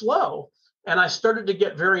very slow, and I started to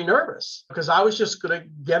get very nervous because I was just going to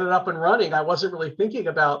get it up and running. I wasn't really thinking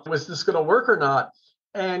about, was this going to work or not?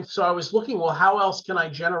 And so I was looking, well, how else can I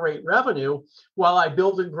generate revenue while I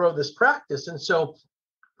build and grow this practice? And so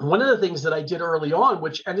one of the things that I did early on,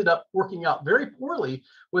 which ended up working out very poorly,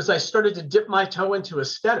 was I started to dip my toe into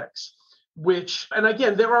aesthetics, and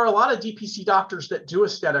again, there are a lot of DPC doctors that do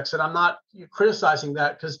aesthetics, and I'm not criticizing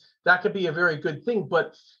that because that could be a very good thing,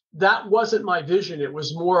 but that wasn't my vision. It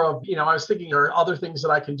was more of, I was thinking, there are other things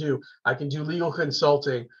that I can do. I can do legal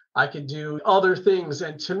consulting. I could do other things.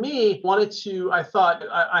 And to me, I thought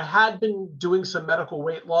I had been doing some medical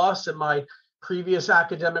weight loss in my previous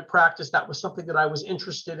academic practice. That was something that I was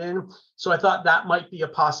interested in. So I thought that might be a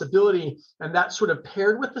possibility. And that sort of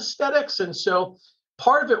paired with aesthetics. And so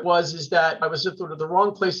part of it is that I was at the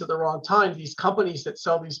wrong place at the wrong time. These companies that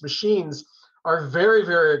sell these machines are very,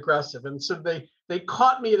 very aggressive. And so they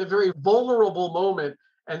caught me at a very vulnerable moment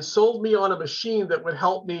and sold me on a machine that would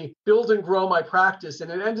help me build and grow my practice.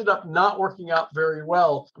 And it ended up not working out very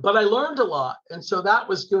well, but I learned a lot. And so that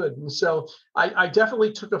was good. And so I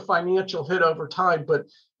definitely took a financial hit over time, but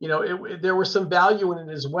there was some value in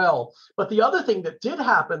it as well. But the other thing that did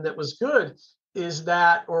happen that was good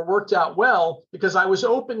worked out well, because I was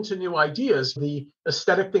open to new ideas. The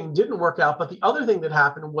aesthetic thing didn't work out, but the other thing that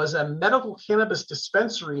happened was a medical cannabis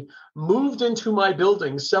dispensary moved into my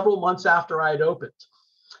building several months after I had opened.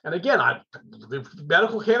 And again,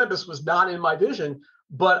 medical cannabis was not in my vision,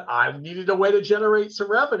 but I needed a way to generate some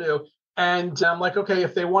revenue. And I'm like, okay,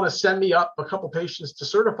 if they want to send me up a couple patients to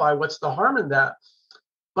certify, what's the harm in that?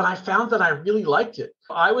 But I found that I really liked it.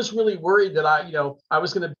 I was really worried that I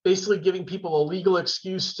was going to basically giving people a legal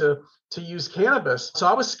excuse to use cannabis. So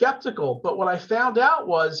I was skeptical. But what I found out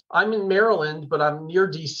was, I'm in Maryland, but I'm near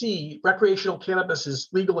DC. Recreational cannabis is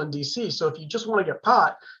legal in DC. So if you just want to get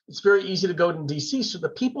pot, it's very easy to go to DC. So the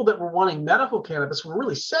people that were wanting medical cannabis were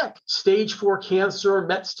really sick. Stage 4 cancer,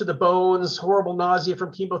 Mets to the bones, horrible nausea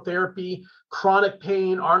from chemotherapy, chronic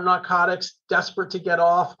pain, arm narcotics, desperate to get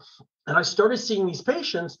off. And I started seeing these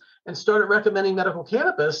patients and started recommending medical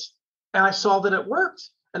cannabis, and I saw that it worked.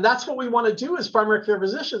 And that's what we want to do as primary care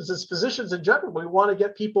physicians, as physicians in general. We want to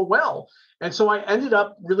get people well. And so I ended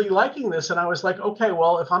up really liking this. And I was like, okay,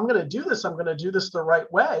 well, if I'm going to do this, I'm going to do this the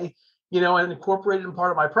right way, and incorporate it in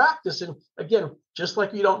part of my practice. And again, just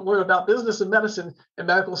like you don't learn about business and medicine in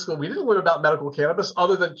medical school, we didn't learn about medical cannabis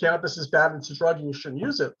other than cannabis is bad and it's a drug and you shouldn't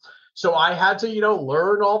use it. So I had to,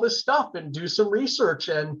 learn all this stuff and do some research.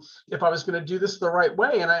 And if I was going to do this the right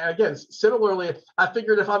way, and again, similarly, I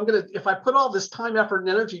figured if I put all this time, effort, and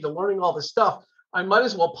energy to learning all this stuff, I might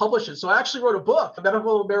as well publish it. So I actually wrote a book,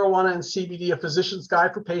 Medical Marijuana and CBD, a Physician's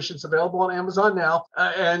Guide for Patients, available on Amazon now.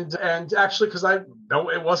 And actually, because I know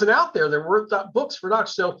it wasn't out there weren't books for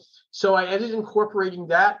docs. So I ended incorporating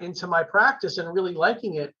that into my practice and really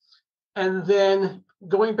liking it. And then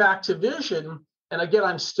going back to vision, and again,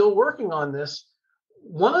 I'm still working on this.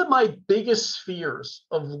 One of my biggest fears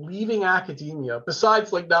of leaving academia,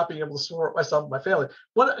 besides not being able to support myself and my family,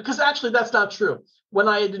 because actually that's not true. When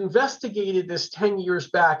I had investigated this 10 years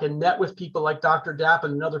back and met with people like Dr.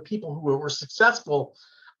 Dappin and other people who were successful,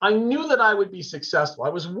 I knew that I would be successful. I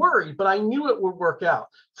was worried, but I knew it would work out.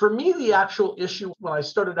 For me, the actual issue when I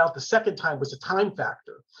started out the second time was a time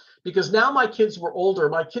factor. Because now my kids were older.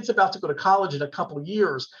 My kid's about to go to college in a couple of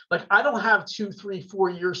years. I don't have 2, 3, 4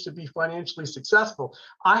 years to be financially successful.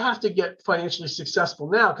 I have to get financially successful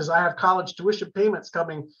now because I have college tuition payments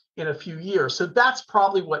coming in a few years. So that's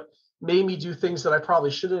probably what made me do things that I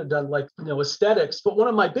probably shouldn't have done, like aesthetics. But one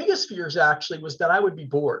of my biggest fears actually was that I would be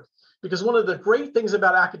bored. Because one of the great things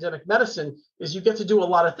about academic medicine is you get to do a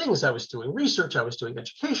lot of things. I was doing research, I was doing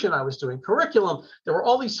education, I was doing curriculum. There were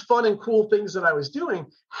all these fun and cool things that I was doing.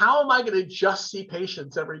 How am I going to just see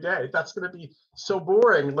patients every day? That's going to be so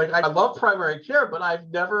boring. I love primary care, but I've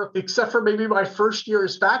never, except for maybe my first year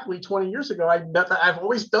as faculty 20 years ago, I've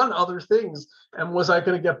always done other things. And was I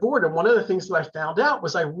going to get bored? And one of the things that I found out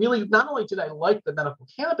was not only did I like the medical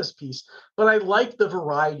cannabis piece, but I liked the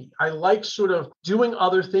variety. I like sort of doing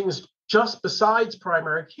other things just besides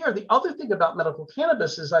primary care. The other thing about medical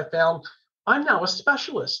cannabis is I found I'm now a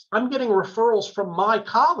specialist. I'm getting referrals from my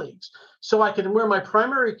colleagues. So I can wear my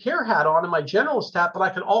primary care hat on and my generalist hat, but I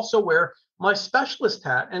can also wear my specialist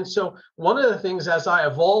hat. And so one of the things as I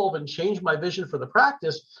evolve and change my vision for the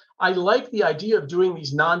practice, I like the idea of doing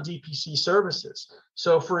these non-DPC services.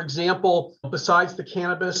 So, for example, besides the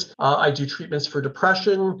cannabis, I do treatments for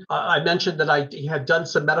depression. I mentioned that I had done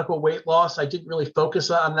some medical weight loss. I didn't really focus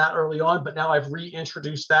on that early on, but now I've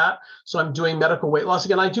reintroduced that. So I'm doing medical weight loss.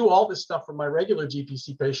 Again, I do all this stuff for my regular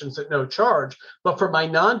DPC patients at no charge, but for my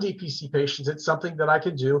non-DPC patients, it's something that I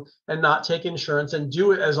can do and not take insurance and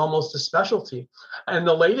do it as almost a specialty. And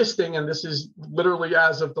the latest thing, and this is literally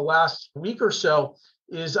as of the last week or so,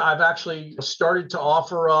 is I've actually started to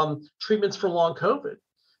offer treatments for long COVID.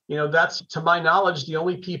 That's, to my knowledge, the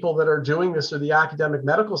only people that are doing this are the academic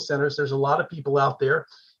medical centers. There's a lot of people out there.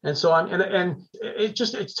 And so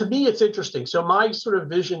it's to me, it's interesting. So my sort of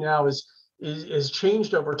vision now is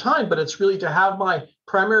changed over time, but it's really to have my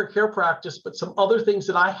primary care practice, but some other things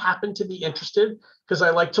that I happen to be interested because I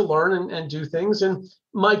like to learn and do things. And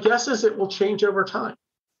my guess is it will change over time.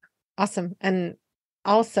 Awesome. And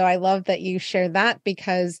also, I love that you share that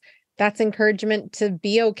because that's encouragement to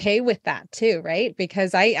be okay with that too, right?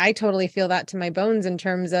 Because I totally feel that to my bones in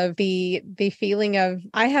terms of the feeling of,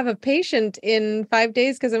 I have a patient in 5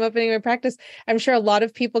 days because I'm opening my practice. I'm sure a lot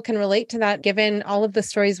of people can relate to that, given all of the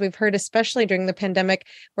stories we've heard, especially during the pandemic,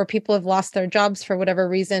 where people have lost their jobs for whatever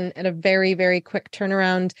reason at a very, very quick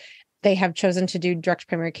turnaround. They have chosen to do direct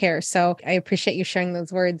primary care. So I appreciate you sharing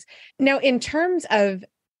those words. Now, in terms of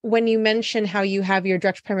when you mention how you have your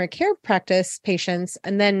direct primary care practice patients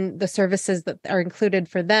and then the services that are included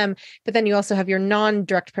for them, but then you also have your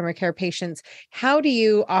non-direct primary care patients, how do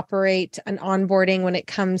you operate an onboarding when it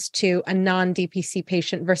comes to a non-DPC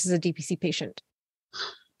patient versus a DPC patient?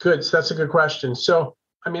 Good. So that's a good question. So,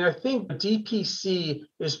 I think DPC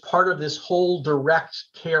is part of this whole direct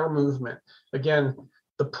care movement. Again,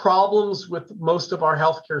 the problems with most of our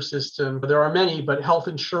healthcare system, there are many, but health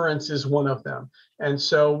insurance is one of them. And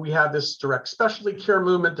so we have this direct specialty care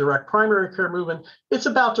movement, direct primary care movement. It's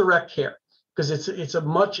about direct care because it's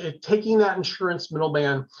taking that insurance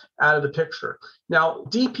middleman out of the picture. Now,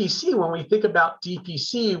 DPC, when we think about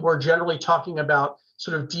DPC, we're generally talking about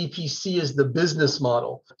sort of DPC is the business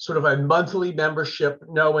model, sort of a monthly membership,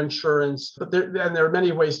 no insurance. But there are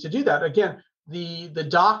many ways to do that. Again, the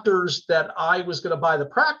doctors that I was going to buy the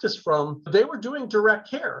practice from, they were doing direct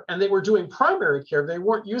care and they were doing primary care. They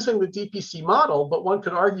weren't using the DPC model, but one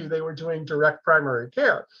could argue they were doing direct primary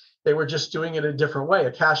care. They were just doing it a different way,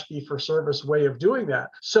 a cash fee for service way of doing that.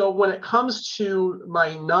 So when it comes to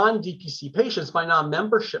my non-DPC patients, my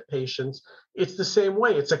non-membership patients, it's the same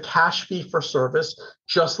way. It's a cash fee for service,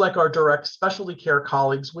 just like our direct specialty care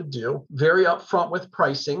colleagues would do, very upfront with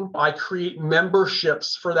pricing. I create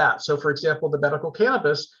memberships for that. So for example, the medical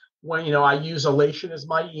cannabis, when I use Elation as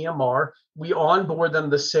my EMR, we onboard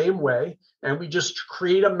them the same way, and we just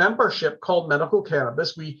create a membership called medical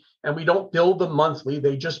cannabis. We don't bill them monthly;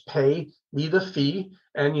 they just pay me the fee,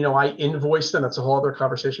 and I invoice them. That's a whole other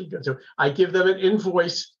conversation. So I give them an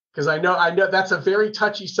invoice because I know that's a very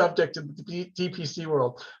touchy subject in the DPC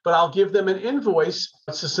world. But I'll give them an invoice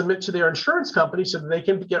to submit to their insurance company so that they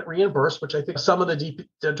can get reimbursed, which I think some of the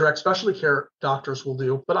direct specialty care doctors will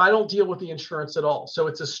do. But I don't deal with the insurance at all. So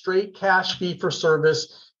it's a straight cash fee for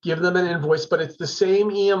service. Give them an invoice, but it's the same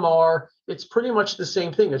EMR. It's pretty much the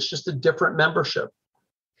same thing. It's just a different membership.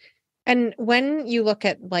 And when you look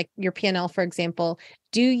at like your P&L, for example,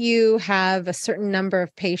 do you have a certain number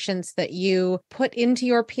of patients that you put into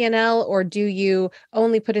your P&L, or do you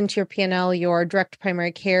only put into your P&L your direct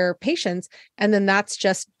primary care patients, and then that's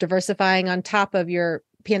just diversifying on top of your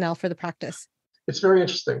P&L for the practice? It's very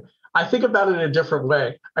interesting. I think about it in a different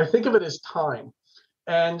way. I think of it as time.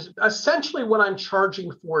 And essentially what I'm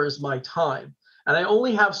charging for is my time. And I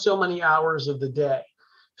only have so many hours of the day.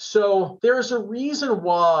 So there's a reason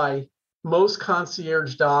why most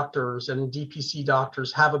concierge doctors and DPC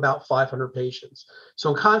doctors have about 500 patients.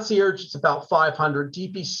 So in concierge, it's about 500.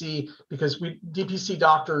 DPC, because DPC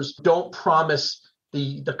doctors don't promise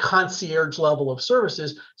the concierge level of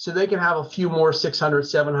services, so they can have a few more 600,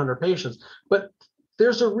 700 patients. But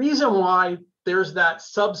there's a reason why there's that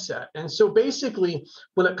subset. And so basically,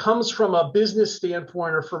 when it comes from a business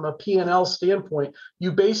standpoint or from a P&L standpoint,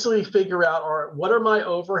 you basically figure out, all right, what are my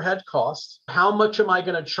overhead costs? How much am I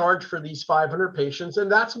going to charge for these 500 patients?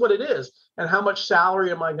 And that's what it is. And how much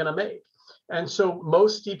salary am I going to make? And so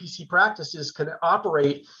most DPC practices can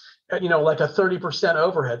operate at, like a 30%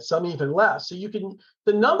 overhead, some even less. So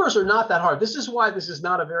the numbers are not that hard. This is why this is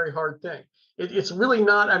not a very hard thing. It's really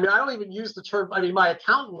not. I don't even use the term. My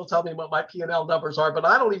accountant will tell me what my P&L numbers are, but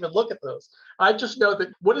I don't even look at those. I just know that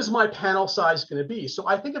what is my panel size going to be? So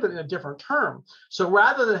I think of it in a different term. So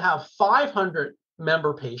rather than have 500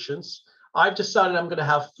 member patients, I've decided I'm going to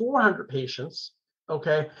have 400 patients.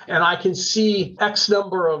 Okay. And I can see X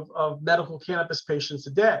number of medical cannabis patients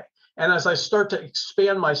a day. And as I start to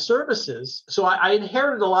expand my services, so I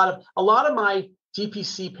inherited a lot of my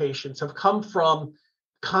DPC patients have come from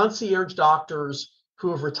concierge doctors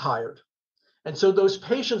who have retired. And so those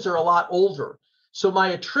patients are a lot older. So my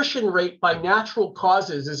attrition rate by natural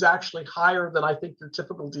causes is actually higher than I think your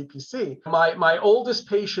typical DPC. My oldest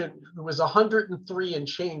patient, who was 103 and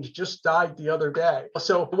change, just died the other day.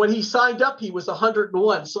 So when he signed up, he was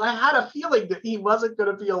 101. So I had a feeling that he wasn't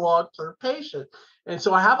going to be a long-term patient. And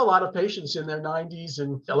so I have a lot of patients in their 90s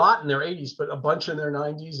and a lot in their 80s, but a bunch in their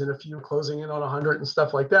 90s and a few closing in on 100 and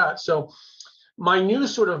stuff like that. So my new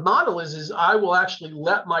sort of model is I will actually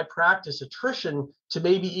let my practice attrition to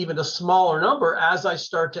maybe even a smaller number as I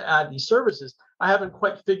start to add these services. I haven't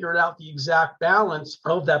quite figured out the exact balance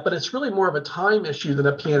of that, but it's really more of a time issue than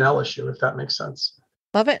a P&L issue, if that makes sense.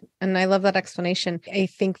 Love it. And I love that explanation. I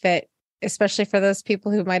think that especially for those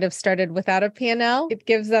people who might have started without a P&L, it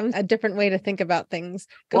gives them a different way to think about things.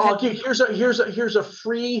 Here's a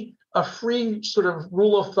free sort of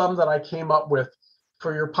rule of thumb that I came up with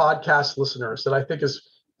for your podcast listeners that I think is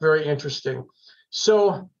very interesting.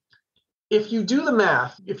 So if you do the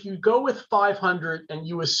math, if you go with 500 and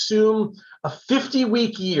you assume a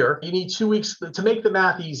 50-week year, you need 2 weeks to make the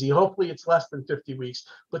math easy. Hopefully it's less than 50 weeks,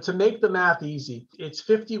 but to make the math easy, it's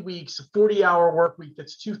 50 weeks, a 40-hour work week,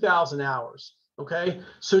 that's 2,000 hours, okay?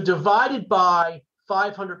 So divided by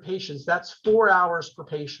 500 patients, that's 4 hours per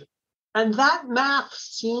patient. And that math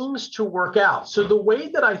seems to work out. So the way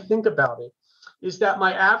that I think about it is that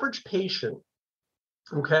my average patient,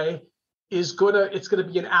 okay, it's gonna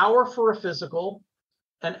be an hour for a physical,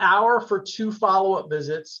 an hour for 2 follow-up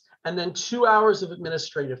visits, and then 2 hours of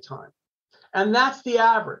administrative time. And that's the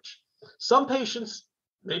average. Some patients,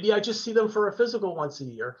 maybe I just see them for a physical once a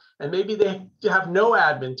year, and maybe they have no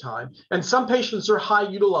admin time. And some patients are high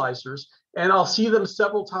utilizers, and I'll see them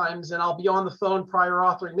several times, and I'll be on the phone prior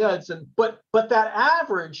authoring meds. But that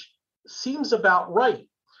average seems about right.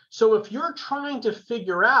 So if you're trying to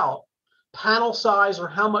figure out panel size or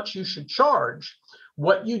how much you should charge,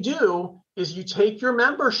 what you do is you take your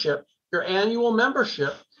membership, your annual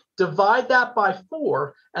membership, divide that by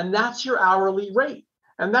 4, and that's your hourly rate.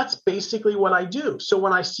 And that's basically what I do. So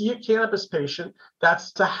when I see a cannabis patient,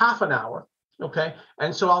 that's to half an hour, okay?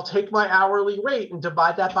 And so I'll take my hourly rate and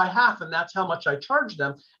divide that by half, and that's how much I charge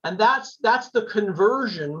them. And that's the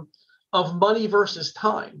conversion of money versus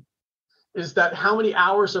time. Is that how many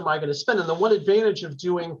hours am I going to spend? And the one advantage of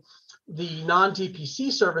doing the non-DPC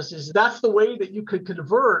services, that's the way that you could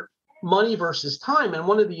convert money versus time. And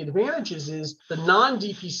one of the advantages is the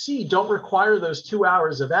non-DPC don't require those 2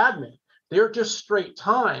 hours of admin. They're just straight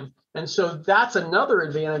time. And so that's another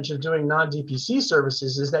advantage of doing non-DPC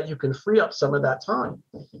services is that you can free up some of that time.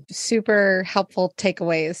 Super helpful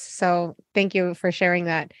takeaways. So thank you for sharing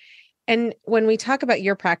that. And when we talk about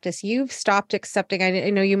your practice, you've stopped accepting, I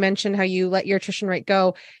know you mentioned how you let your attrition rate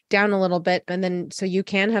go down a little bit, and then so you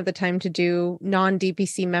can have the time to do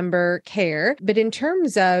non-DPC member care. But in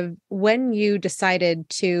terms of when you decided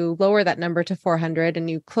to lower that number to 400 and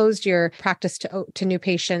you closed your practice to new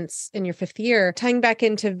patients in your 5th year, tying back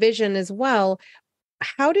into vision as well,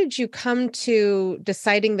 how did you come to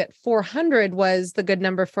deciding that 400 was the good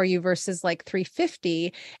number for you versus like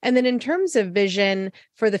 350? And then in terms of vision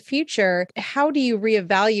for the future, how do you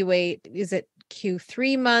reevaluate? Is it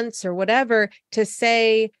Q3 months or whatever to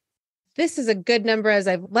say, this is a good number as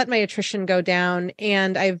I've let my attrition go down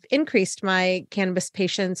and I've increased my cannabis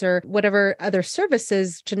patients or whatever other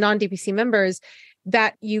services to non-DPC members,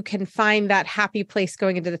 that you can find that happy place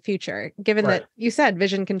going into the future, given that you said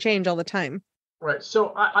vision can change all the time? Right.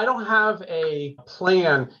 So I don't have a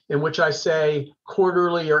plan in which I say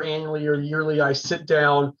quarterly or annually or yearly, I sit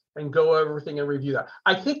down and go over everything and review that.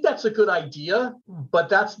 I think that's a good idea, but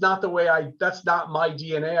that's not that's not my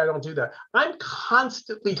DNA. I don't do that. I'm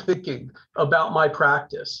constantly thinking about my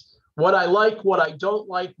practice, what I like, what I don't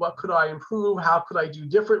like, what could I improve, how could I do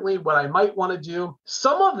differently, what I might want to do.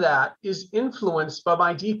 Some of that is influenced by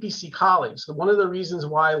my DPC colleagues. One of the reasons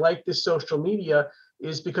why I like this social media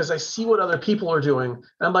is because I see what other people are doing. And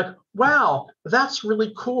I'm like, wow, that's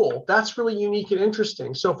really cool. That's really unique and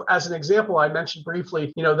interesting. So as an example, I mentioned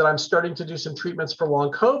briefly, that I'm starting to do some treatments for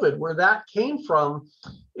long COVID. Where that came from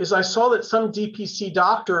is I saw that some DPC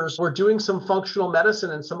doctors were doing some functional medicine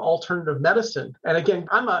and some alternative medicine. And again,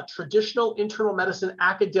 I'm a traditional internal medicine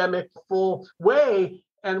academic full way.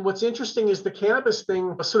 And what's interesting is the cannabis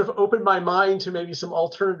thing sort of opened my mind to maybe some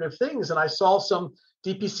alternative things. And I saw some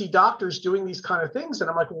DPC doctors doing these kind of things. And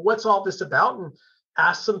I'm like, well, what's all this about? And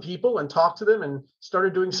asked some people and talked to them and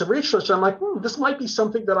started doing some research. And I'm like, this might be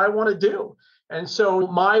something that I want to do. And so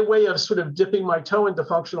my way of sort of dipping my toe into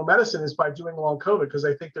functional medicine is by doing long COVID, because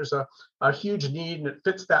I think there's a huge need and it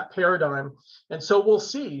fits that paradigm. And so we'll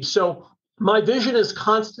see. So my vision is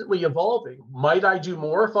constantly evolving. Might I do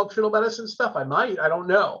more functional medicine stuff? I might, I don't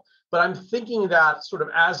know. But I'm thinking that sort of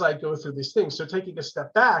as I go through these things. So taking a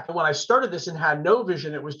step back, when I started this and had no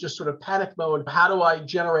vision, it was just sort of panic mode. How do I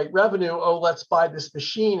generate revenue? Oh, let's buy this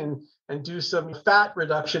machine and do some fat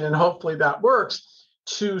reduction, and hopefully that works,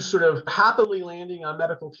 to sort of happily landing on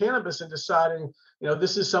medical cannabis and deciding,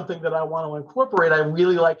 this is something that I want to incorporate. I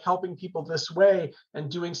really like helping people this way and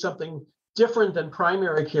doing something different than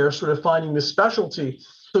primary care, sort of finding this specialty.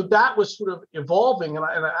 So that was sort of evolving. And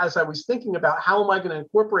as I was thinking about how am I going to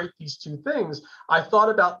incorporate these two things, I thought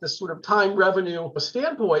about this sort of time revenue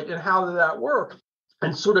standpoint and how did that work?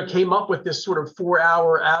 And sort of came up with this sort of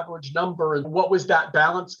 4-hour average number, and what was that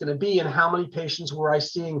balance going to be, and how many patients were I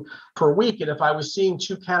seeing per week? And if I was seeing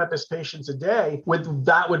 2 cannabis patients a day,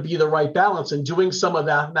 that would be the right balance. And doing some of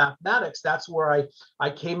that mathematics, that's where I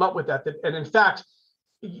came up with that. And in fact,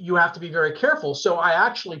 you have to be very careful. So I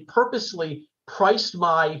actually purposely priced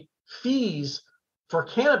my fees for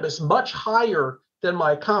cannabis much higher than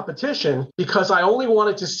my competition, because I only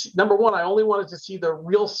wanted to see, number one, I only wanted to see the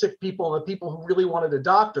real sick people and the people who really wanted a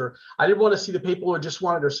doctor. I didn't want to see the people who just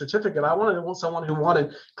wanted a certificate. I wanted someone who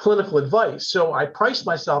wanted clinical advice. So I priced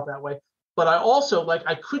myself that way. But I also,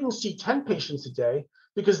 I couldn't see 10 patients a day,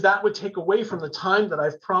 because that would take away from the time that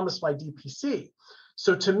I've promised my DPC.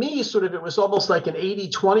 So to me, sort of, it was almost like an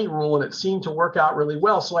 80-20 rule, and it seemed to work out really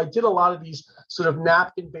well. So I did a lot of these sort of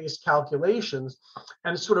napkin-based calculations,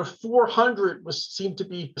 and sort of 400 seemed to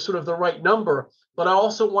be sort of the right number. But I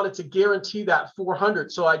also wanted to guarantee that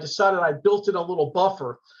 400. So I decided I built in a little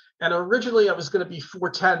buffer. And originally I was going to be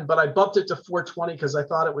 410, but I bumped it to 420 because I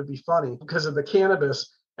thought it would be funny because of the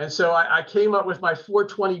cannabis. And so I came up with my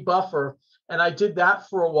 420 buffer, and I did that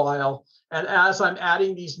for a while. And as I'm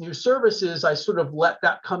adding these new services, I sort of let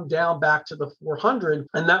that come down back to the 400.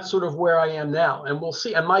 And that's sort of where I am now. And we'll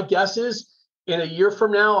see. And my guess is in a year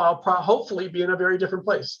from now, I'll hopefully be in a very different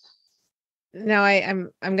place. No,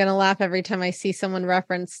 I'm going to laugh every time I see someone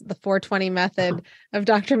reference the 420 method of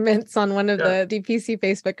Dr. Mintz on one of the DPC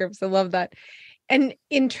Facebook groups. I love that. And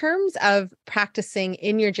in terms of practicing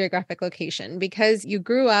in your geographic location, because you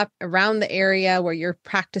grew up around the area where you're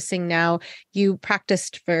practicing now, you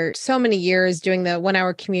practiced for so many years doing the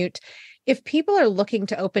 1-hour commute. If people are looking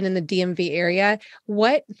to open in the DMV area,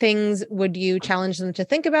 what things would you challenge them to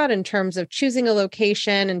think about in terms of choosing a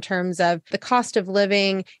location, in terms of the cost of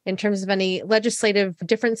living, in terms of any legislative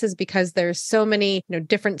differences, because there's so many,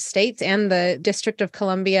 different states and the District of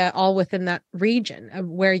Columbia all within that region of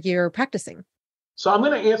where you're practicing? So I'm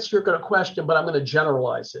going to answer your question, but I'm going to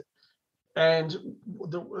generalize it. And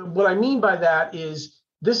what I mean by that is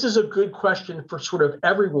this is a good question for sort of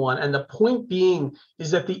everyone. And the point being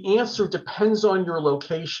is that the answer depends on your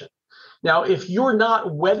location. Now, if you're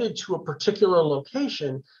not wedded to a particular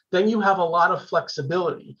location, then you have a lot of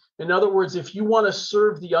flexibility. In other words, if you want to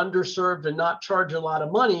serve the underserved and not charge a lot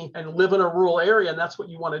of money and live in a rural area, and that's what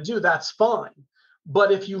you want to do, that's fine.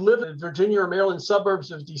 But if you live in Virginia or Maryland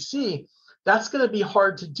suburbs of DC, that's going to be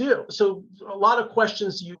hard to do. So a lot of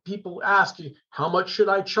questions people ask you, how much should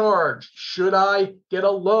I charge? Should I get a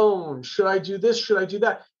loan? Should I do this? Should I do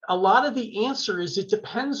that? A lot of the answer is it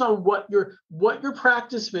depends on what your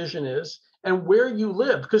practice vision is and where you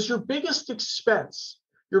live, because your biggest expense,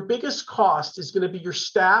 your biggest cost is going to be your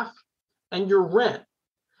staff and your rent.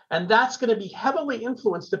 And that's going to be heavily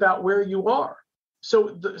influenced about where you are.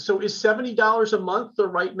 So is $70 a month the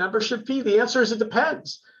right membership fee? The answer is it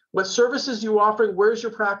depends. What services you offering, where's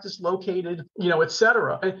your practice located, et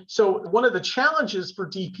cetera. And so one of the challenges for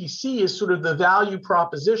DPC is sort of the value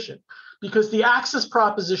proposition, because the access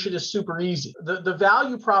proposition is super easy. The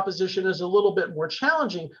value proposition is a little bit more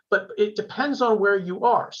challenging, but it depends on where you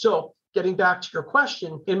are. So getting back to your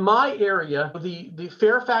question, in my area, the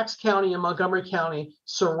Fairfax County and Montgomery County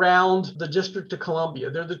surround the District of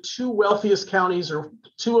Columbia. They're the two wealthiest counties, or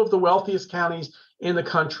two of the wealthiest counties in the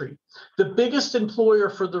country. The biggest employer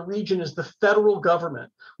for the region is the federal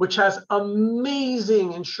government, which has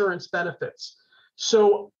amazing insurance benefits.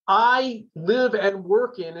 So I live and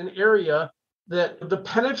work in an area that the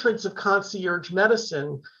penetrance of concierge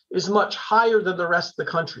medicine is much higher than the rest of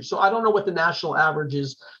the country. So I don't know what the national average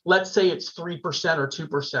is. Let's say it's 3% or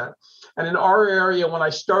 2%. And in our area, when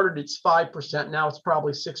I started, it's 5%. Now it's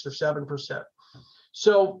probably 6 or 7%.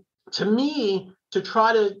 So to me, to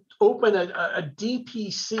try to open a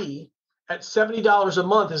DPC at $70 a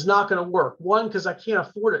month is not going to work. One, because I can't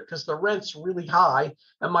afford it because the rent's really high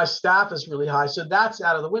and my staff is really high. So that's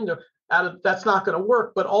out of the window. that's not going to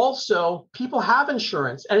work. But also people have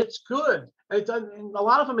insurance and it's good. And a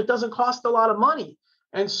lot of them, it doesn't cost a lot of money.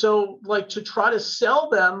 And so like to try to sell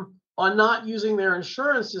them on not using their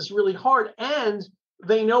insurance is really hard. And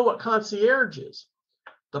they know what concierge is.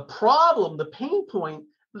 The problem, the pain point,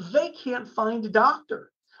 they can't find a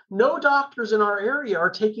doctor. No doctors in our area are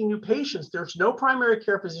taking new patients. There's no primary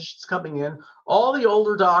care physicians coming in. All the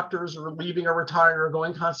older doctors are leaving or retiring or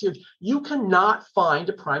going concierge. You cannot find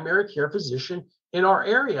a primary care physician in our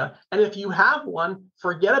area. And if you have one,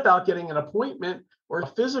 forget about getting an appointment or a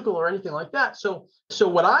physical or anything like that. So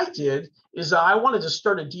what I did is I wanted to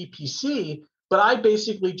start a DPC, but I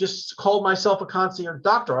basically just called myself a concierge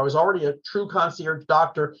doctor. I was already a true concierge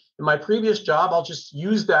doctor in my previous job. I'll just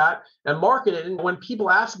use that and market it. And when people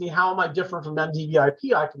ask me, how am I different from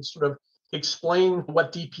MDVIP, I can sort of explain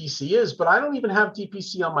what DPC is, but I don't even have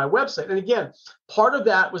DPC on my website. And again, part of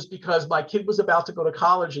that was because my kid was about to go to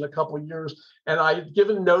college in a couple of years and I had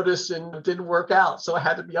given notice and it didn't work out. So I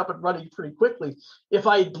had to be up and running pretty quickly. If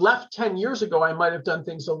I had left 10 years ago, I might have done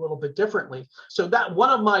things a little bit differently. So that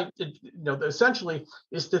one of my, essentially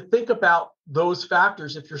is to think about those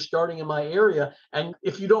factors if you're starting in my area. And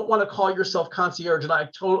if you don't want to call yourself concierge, and I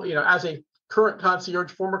totally, as a current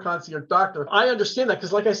concierge, former concierge doctor, I understand that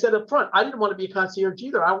because like I said up front, I didn't want to be a concierge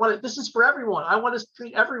either. This is for everyone. I want to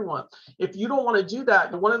treat everyone. If you don't want to do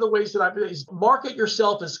that, one of the ways that is market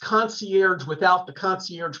yourself as concierge without the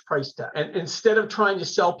concierge price tag. And instead of trying to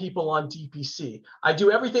sell people on DPC, I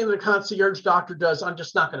do everything that a concierge doctor does. I'm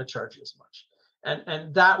just not going to charge you as much.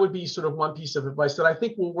 And that would be sort of one piece of advice that I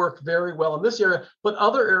think will work very well in this area, but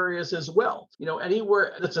other areas as well.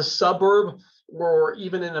 Anywhere that's a suburb or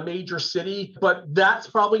even in a major city, but that's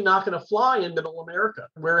probably not going to fly in middle America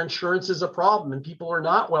where insurance is a problem and people are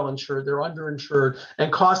not well insured, they're underinsured,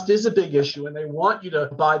 and cost is a big issue. And they want you to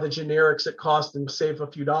buy the generics that cost and save a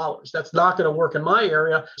few dollars. That's not going to work in my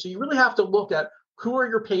area. So you really have to look at who are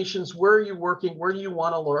your patients, where are you working, where do you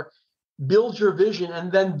want to work, build your vision,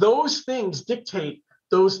 and then those things dictate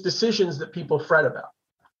those decisions that people fret about.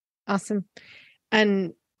 Awesome.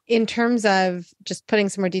 And in terms of just putting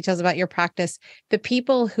some more details about your practice, the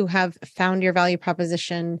people who have found your value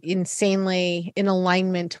proposition insanely in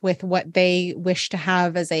alignment with what they wish to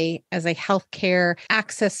have as a healthcare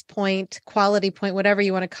access point, quality point, whatever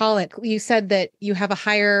you want to call it. You said that you have a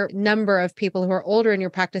higher number of people who are older in your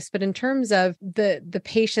practice, but in terms of the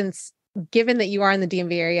patients, given that you are in the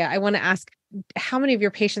DMV area, I want to ask, how many of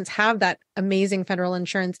your patients have that amazing federal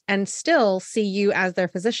insurance and still see you as their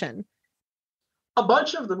physician? A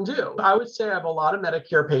bunch of them do. I would say I have a lot of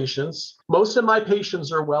Medicare patients. Most of my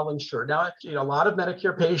patients are well insured. Now, a lot of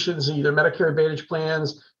Medicare patients, either Medicare Advantage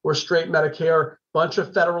plans or straight Medicare, bunch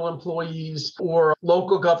of federal employees or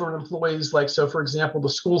local government employees. So for example, the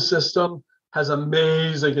school system has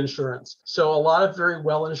amazing insurance. So a lot of very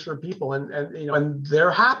well insured people and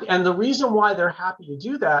they're happy. And the reason why they're happy to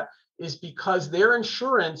do that is because their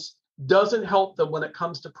insurance doesn't help them when it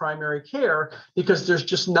comes to primary care because there's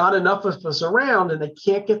just not enough of us around and they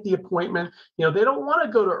can't get the appointment. They don't want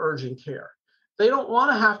to go to urgent care. They don't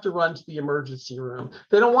want to have to run to the emergency room.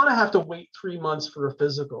 They don't want to have to wait 3 months for a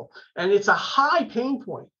physical. And it's a high pain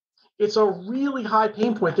point. It's a really high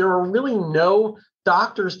pain point. There are really no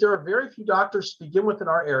doctors. There are very few doctors to begin with in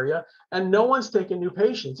our area, and no one's taking new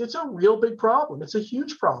patients. It's a real big problem. It's a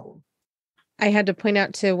huge problem. I had to point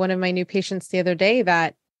out to one of my new patients the other day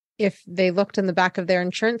that if they looked in the back of their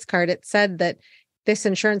insurance card, it said that this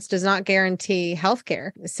insurance does not guarantee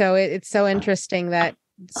healthcare. So it's so interesting that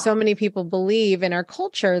so many people believe in our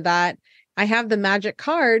culture that I have the magic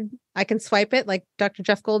card, I can swipe it, like Dr.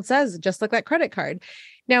 Jeff Gold says, just like that credit card.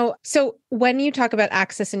 Now, so when you talk about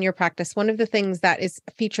access in your practice, one of the things that is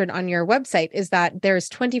featured on your website is that there's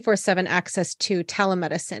 24/7 access to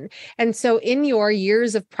telemedicine. And so in your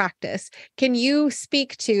years of practice, can you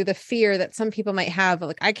speak to the fear that some people might have?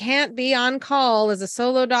 Like, I can't be on call as a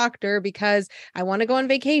solo doctor because I want to go on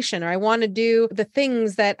vacation or I want to do the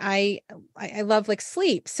things that I love, like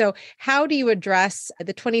sleep. So how do you address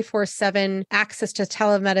the 24/7 access to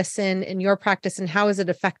telemedicine in your practice, and how has it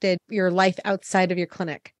affected your life outside of your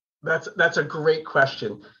clinic? That's a great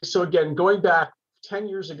question. So again, going back 10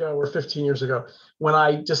 years ago or 15 years ago, when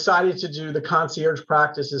I decided to do the concierge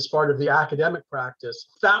practice as part of the academic practice,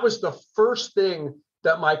 that was the first thing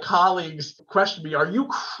that my colleagues questioned me. Are you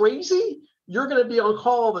crazy? You're going to be on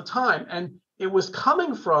call all the time. And it was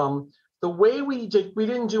coming from the way we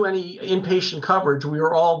didn't do any inpatient coverage. We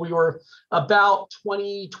were about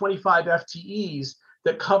 20, 25 FTEs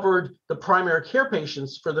that covered the primary care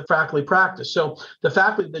patients for the faculty practice. So the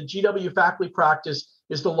GW faculty practice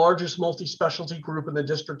is the largest multi-specialty group in the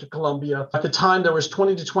District of Columbia. At the time, there was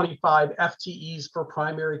 20 to 25 FTEs for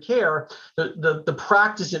primary care. The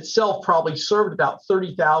practice itself probably served about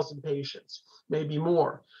 30,000 patients, maybe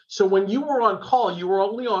more. So when you were on call, you were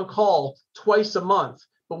only on call twice a month.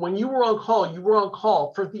 But when you were on call, you were on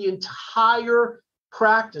call for the entire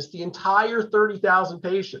practice, the entire 30,000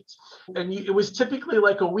 patients. And it was typically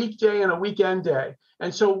like a weekday and a weekend day.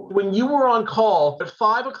 And so when you were on call at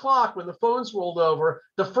 5 o'clock, when the phones rolled over,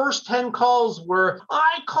 the first 10 calls were,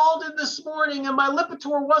 I called in this morning and my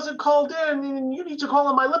Lipitor wasn't called in, and you need to call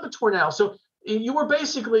on my Lipitor now. So you were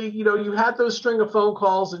basically, you had those string of phone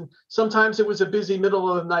calls, and sometimes it was a busy middle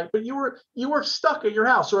of the night, but you were stuck at your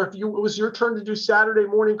house. Or if it was your turn to do Saturday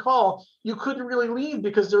morning call, you couldn't really leave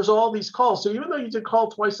because there's all these calls. So even though you did call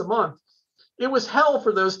twice a month, it was hell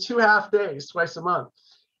for those 2 half days, twice a month.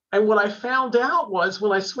 And what I found out was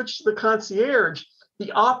when I switched to the concierge,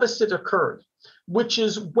 the opposite occurred, which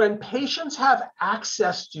is when patients have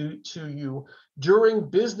access to you during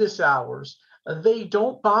business hours, they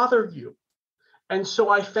don't bother you. And so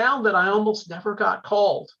I found that I almost never got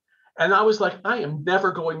called. And I was like, I am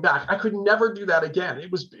never going back. I could never do that again.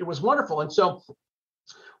 It was wonderful. And so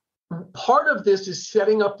part of this is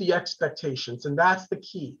setting up the expectations, and that's the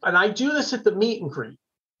key. And I do this at the meet and greet.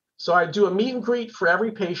 So I do a meet and greet for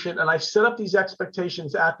every patient, and I set up these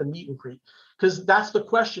expectations at the meet and greet, because that's the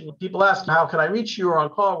question. People ask, how can I reach you, or on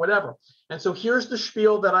call, or whatever. And so here's the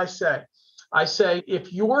spiel that I say. I say,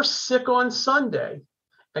 if you're sick on Sunday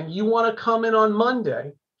and you want to come in on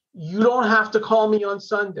Monday, you don't have to call me on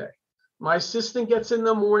Sunday. My assistant gets in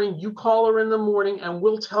the morning, you call her in the morning, and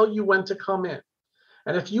we'll tell you when to come in.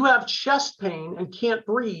 And if you have chest pain and can't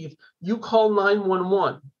breathe, you call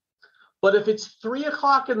 911. But if it's 3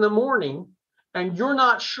 o'clock in the morning and you're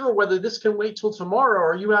not sure whether this can wait till tomorrow,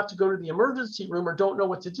 or you have to go to the emergency room or don't know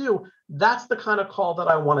what to do, that's the kind of call that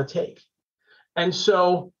I want to take. And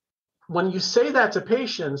so when you say that to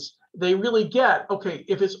patients, they really get, okay,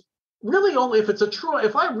 if I really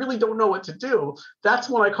don't know what to do, that's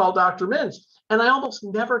when I call Dr. Mintz. And I almost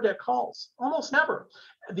never get calls, almost never.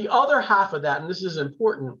 The other half of that, and this is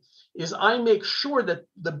important, is I make sure that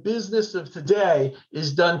the business of today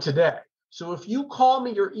is done today. So if you call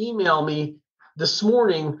me or email me this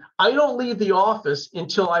morning, I don't leave the office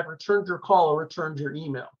until I've returned your call or returned your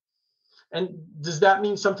email. And does that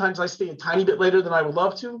mean sometimes I stay a tiny bit later than I would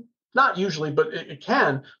love to? Not usually, but it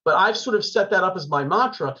can. But I've sort of set that up as my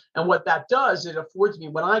mantra. And what that does, it affords me,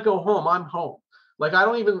 when I go home, I'm home. Like, I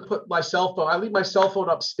don't even put my cell phone, I leave my cell phone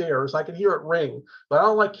upstairs. I can hear it ring, but I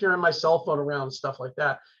don't like carrying my cell phone around and stuff like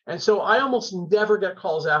that. And so I almost never get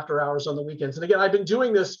calls after hours on the weekends. And again, I've been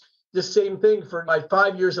doing this same thing for my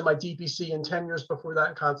 5 years in my DPC and 10 years before that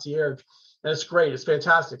in concierge. And it's great. It's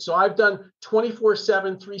fantastic. So I've done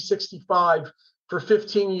 24/7, 365 for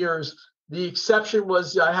 15 years. The exception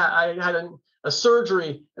was I had a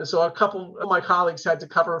surgery, and so a couple of my colleagues had to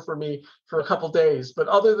cover for me for a couple of days. But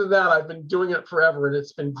other than that, I've been doing it forever, and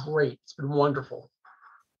it's been great. It's been wonderful.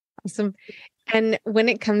 Awesome. And when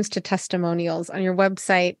it comes to testimonials, on your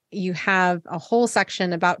website, you have a whole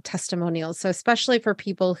section about testimonials. So especially for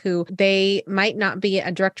people who they might not be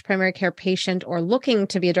a direct primary care patient or looking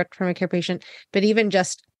to be a direct primary care patient, but even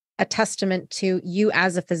just a testament to you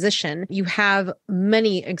as a physician. You have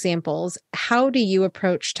many examples. How do you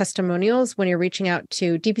approach testimonials when you're reaching out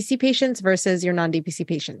to DPC patients versus your non-DPC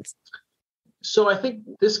patients? So I think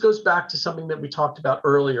this goes back to something that we talked about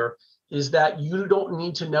earlier, is that you don't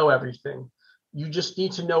need to know everything. You just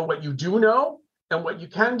need to know what you do know and what you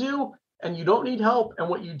can do, and you don't need help, and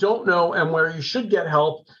what you don't know and where you should get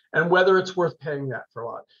help, and whether it's worth paying that for a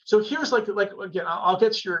lot. So here's like again, I'll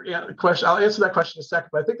get to your question. I'll answer that question in a second,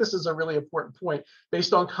 but I think this is a really important point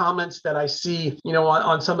based on comments that I see,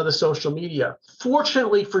 on some of the social media.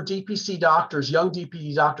 Fortunately for DPC doctors, young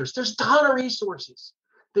DPC doctors, there's a ton of resources.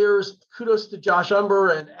 There's kudos to Josh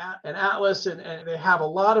Umber and Atlas, and they have a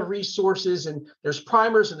lot of resources, and there's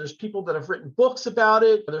primers, and there's people that have written books about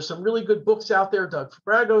it. There's some really good books out there. Doug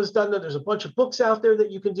Brago has done that. There's a bunch of books out there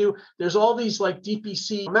that you can do. There's all these like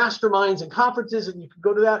DPC masterminds and conferences, and you can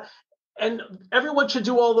go to that. And everyone should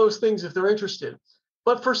do all those things if they're interested.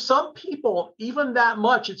 But for some people, even that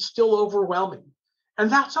much, it's still overwhelming. And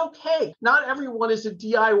that's okay. Not everyone is a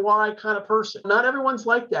DIY kind of person. Not everyone's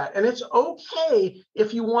like that. And it's okay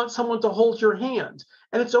if you want someone to hold your hand.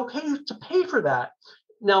 And it's okay to pay for that.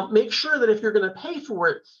 Now, make sure that if you're going to pay for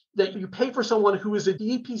it, that you pay for someone who is a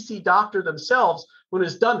DPC doctor themselves who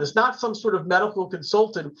has done this, not some sort of medical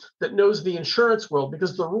consultant that knows the insurance world,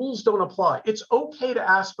 because the rules don't apply. It's okay to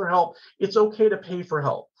ask for help. It's okay to pay for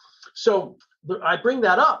help. So I bring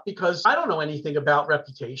that up because I don't know anything about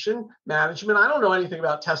reputation management. I don't know anything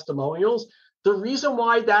about testimonials. The reason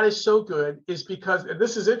why that is so good is because, and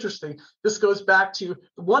this is interesting, this goes back to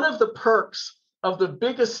one of the perks of the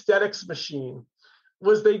big aesthetics machine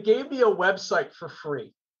was they gave me a website for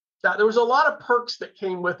free. That there was a lot of perks that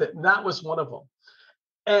came with it, and that was one of them.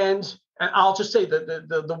 And I'll just say that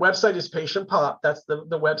the website is Patient Pop. That's the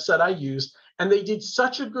website I use. And they did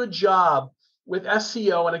such a good job with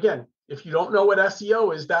SEO. And again, if you don't know what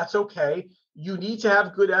SEO is, that's okay. You need to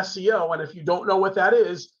have good SEO. And if you don't know what that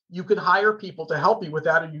is, you can hire people to help you with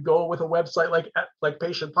that, and you go with a website like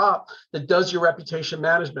Patient Pop that does your reputation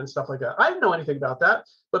management, stuff like that. I didn't know anything about that,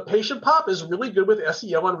 but Patient Pop is really good with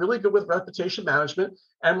SEO and really good with reputation management.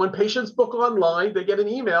 And when patients book online, they get an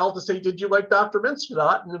email to say, did you like Dr. Mintz or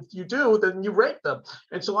not? And if you do, then you rate them.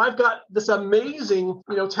 And so I've got this amazing,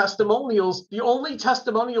 testimonials. The only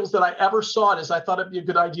testimonials that I ever saw is I thought it'd be a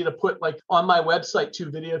good idea to put on my website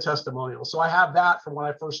 2 video testimonials. So I have that from when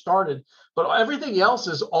I first started, but everything else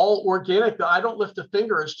is all organic. I don't lift a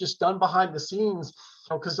finger. It's just done behind the scenes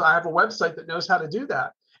because I have a website that knows how to do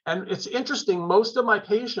that. And it's interesting, most of my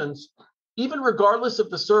patients, even regardless of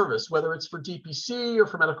the service, whether it's for DPC or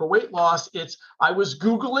for medical weight loss, I was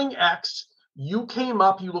Googling X, you came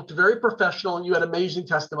up, you looked very professional, and you had amazing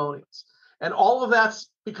testimonials. And all of that's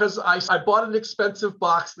because I bought an expensive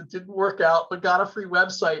box that didn't work out, but got a free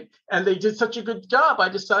website, and they did such a good job. I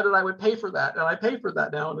decided I would pay for that, and I pay for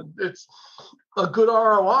that now. And it's a good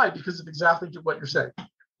ROI because of exactly what you're saying.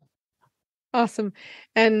 Awesome.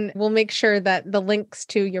 And we'll make sure that the links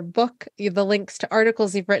to your book, the links to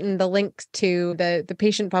articles you've written, the links to the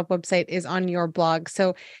Patient Pop website is on your blog.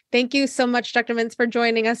 So thank you so much, Dr. Mintz, for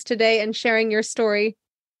joining us today and sharing your story.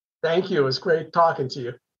 Thank you. It was great talking to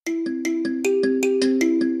you.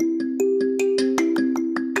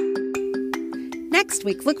 Next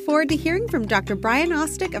week, look forward to hearing from Dr. Brian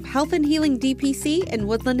Ostick of Health and Healing DPC in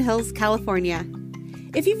Woodland Hills, California.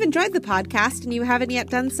 If you've enjoyed the podcast and you haven't yet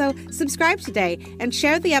done so, subscribe today and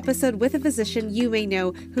share the episode with a physician you may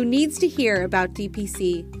know who needs to hear about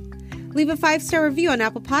DPC. Leave a 5-star review on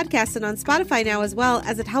Apple Podcasts and on Spotify now as well,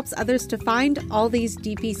 as it helps others to find all these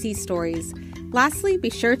DPC stories. Lastly, be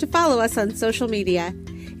sure to follow us on social media.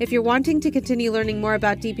 If you're wanting to continue learning more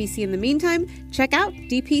about DPC in the meantime, check out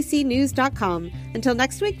dpcnews.com. Until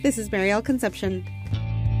next week, this is Marielle Concepcion.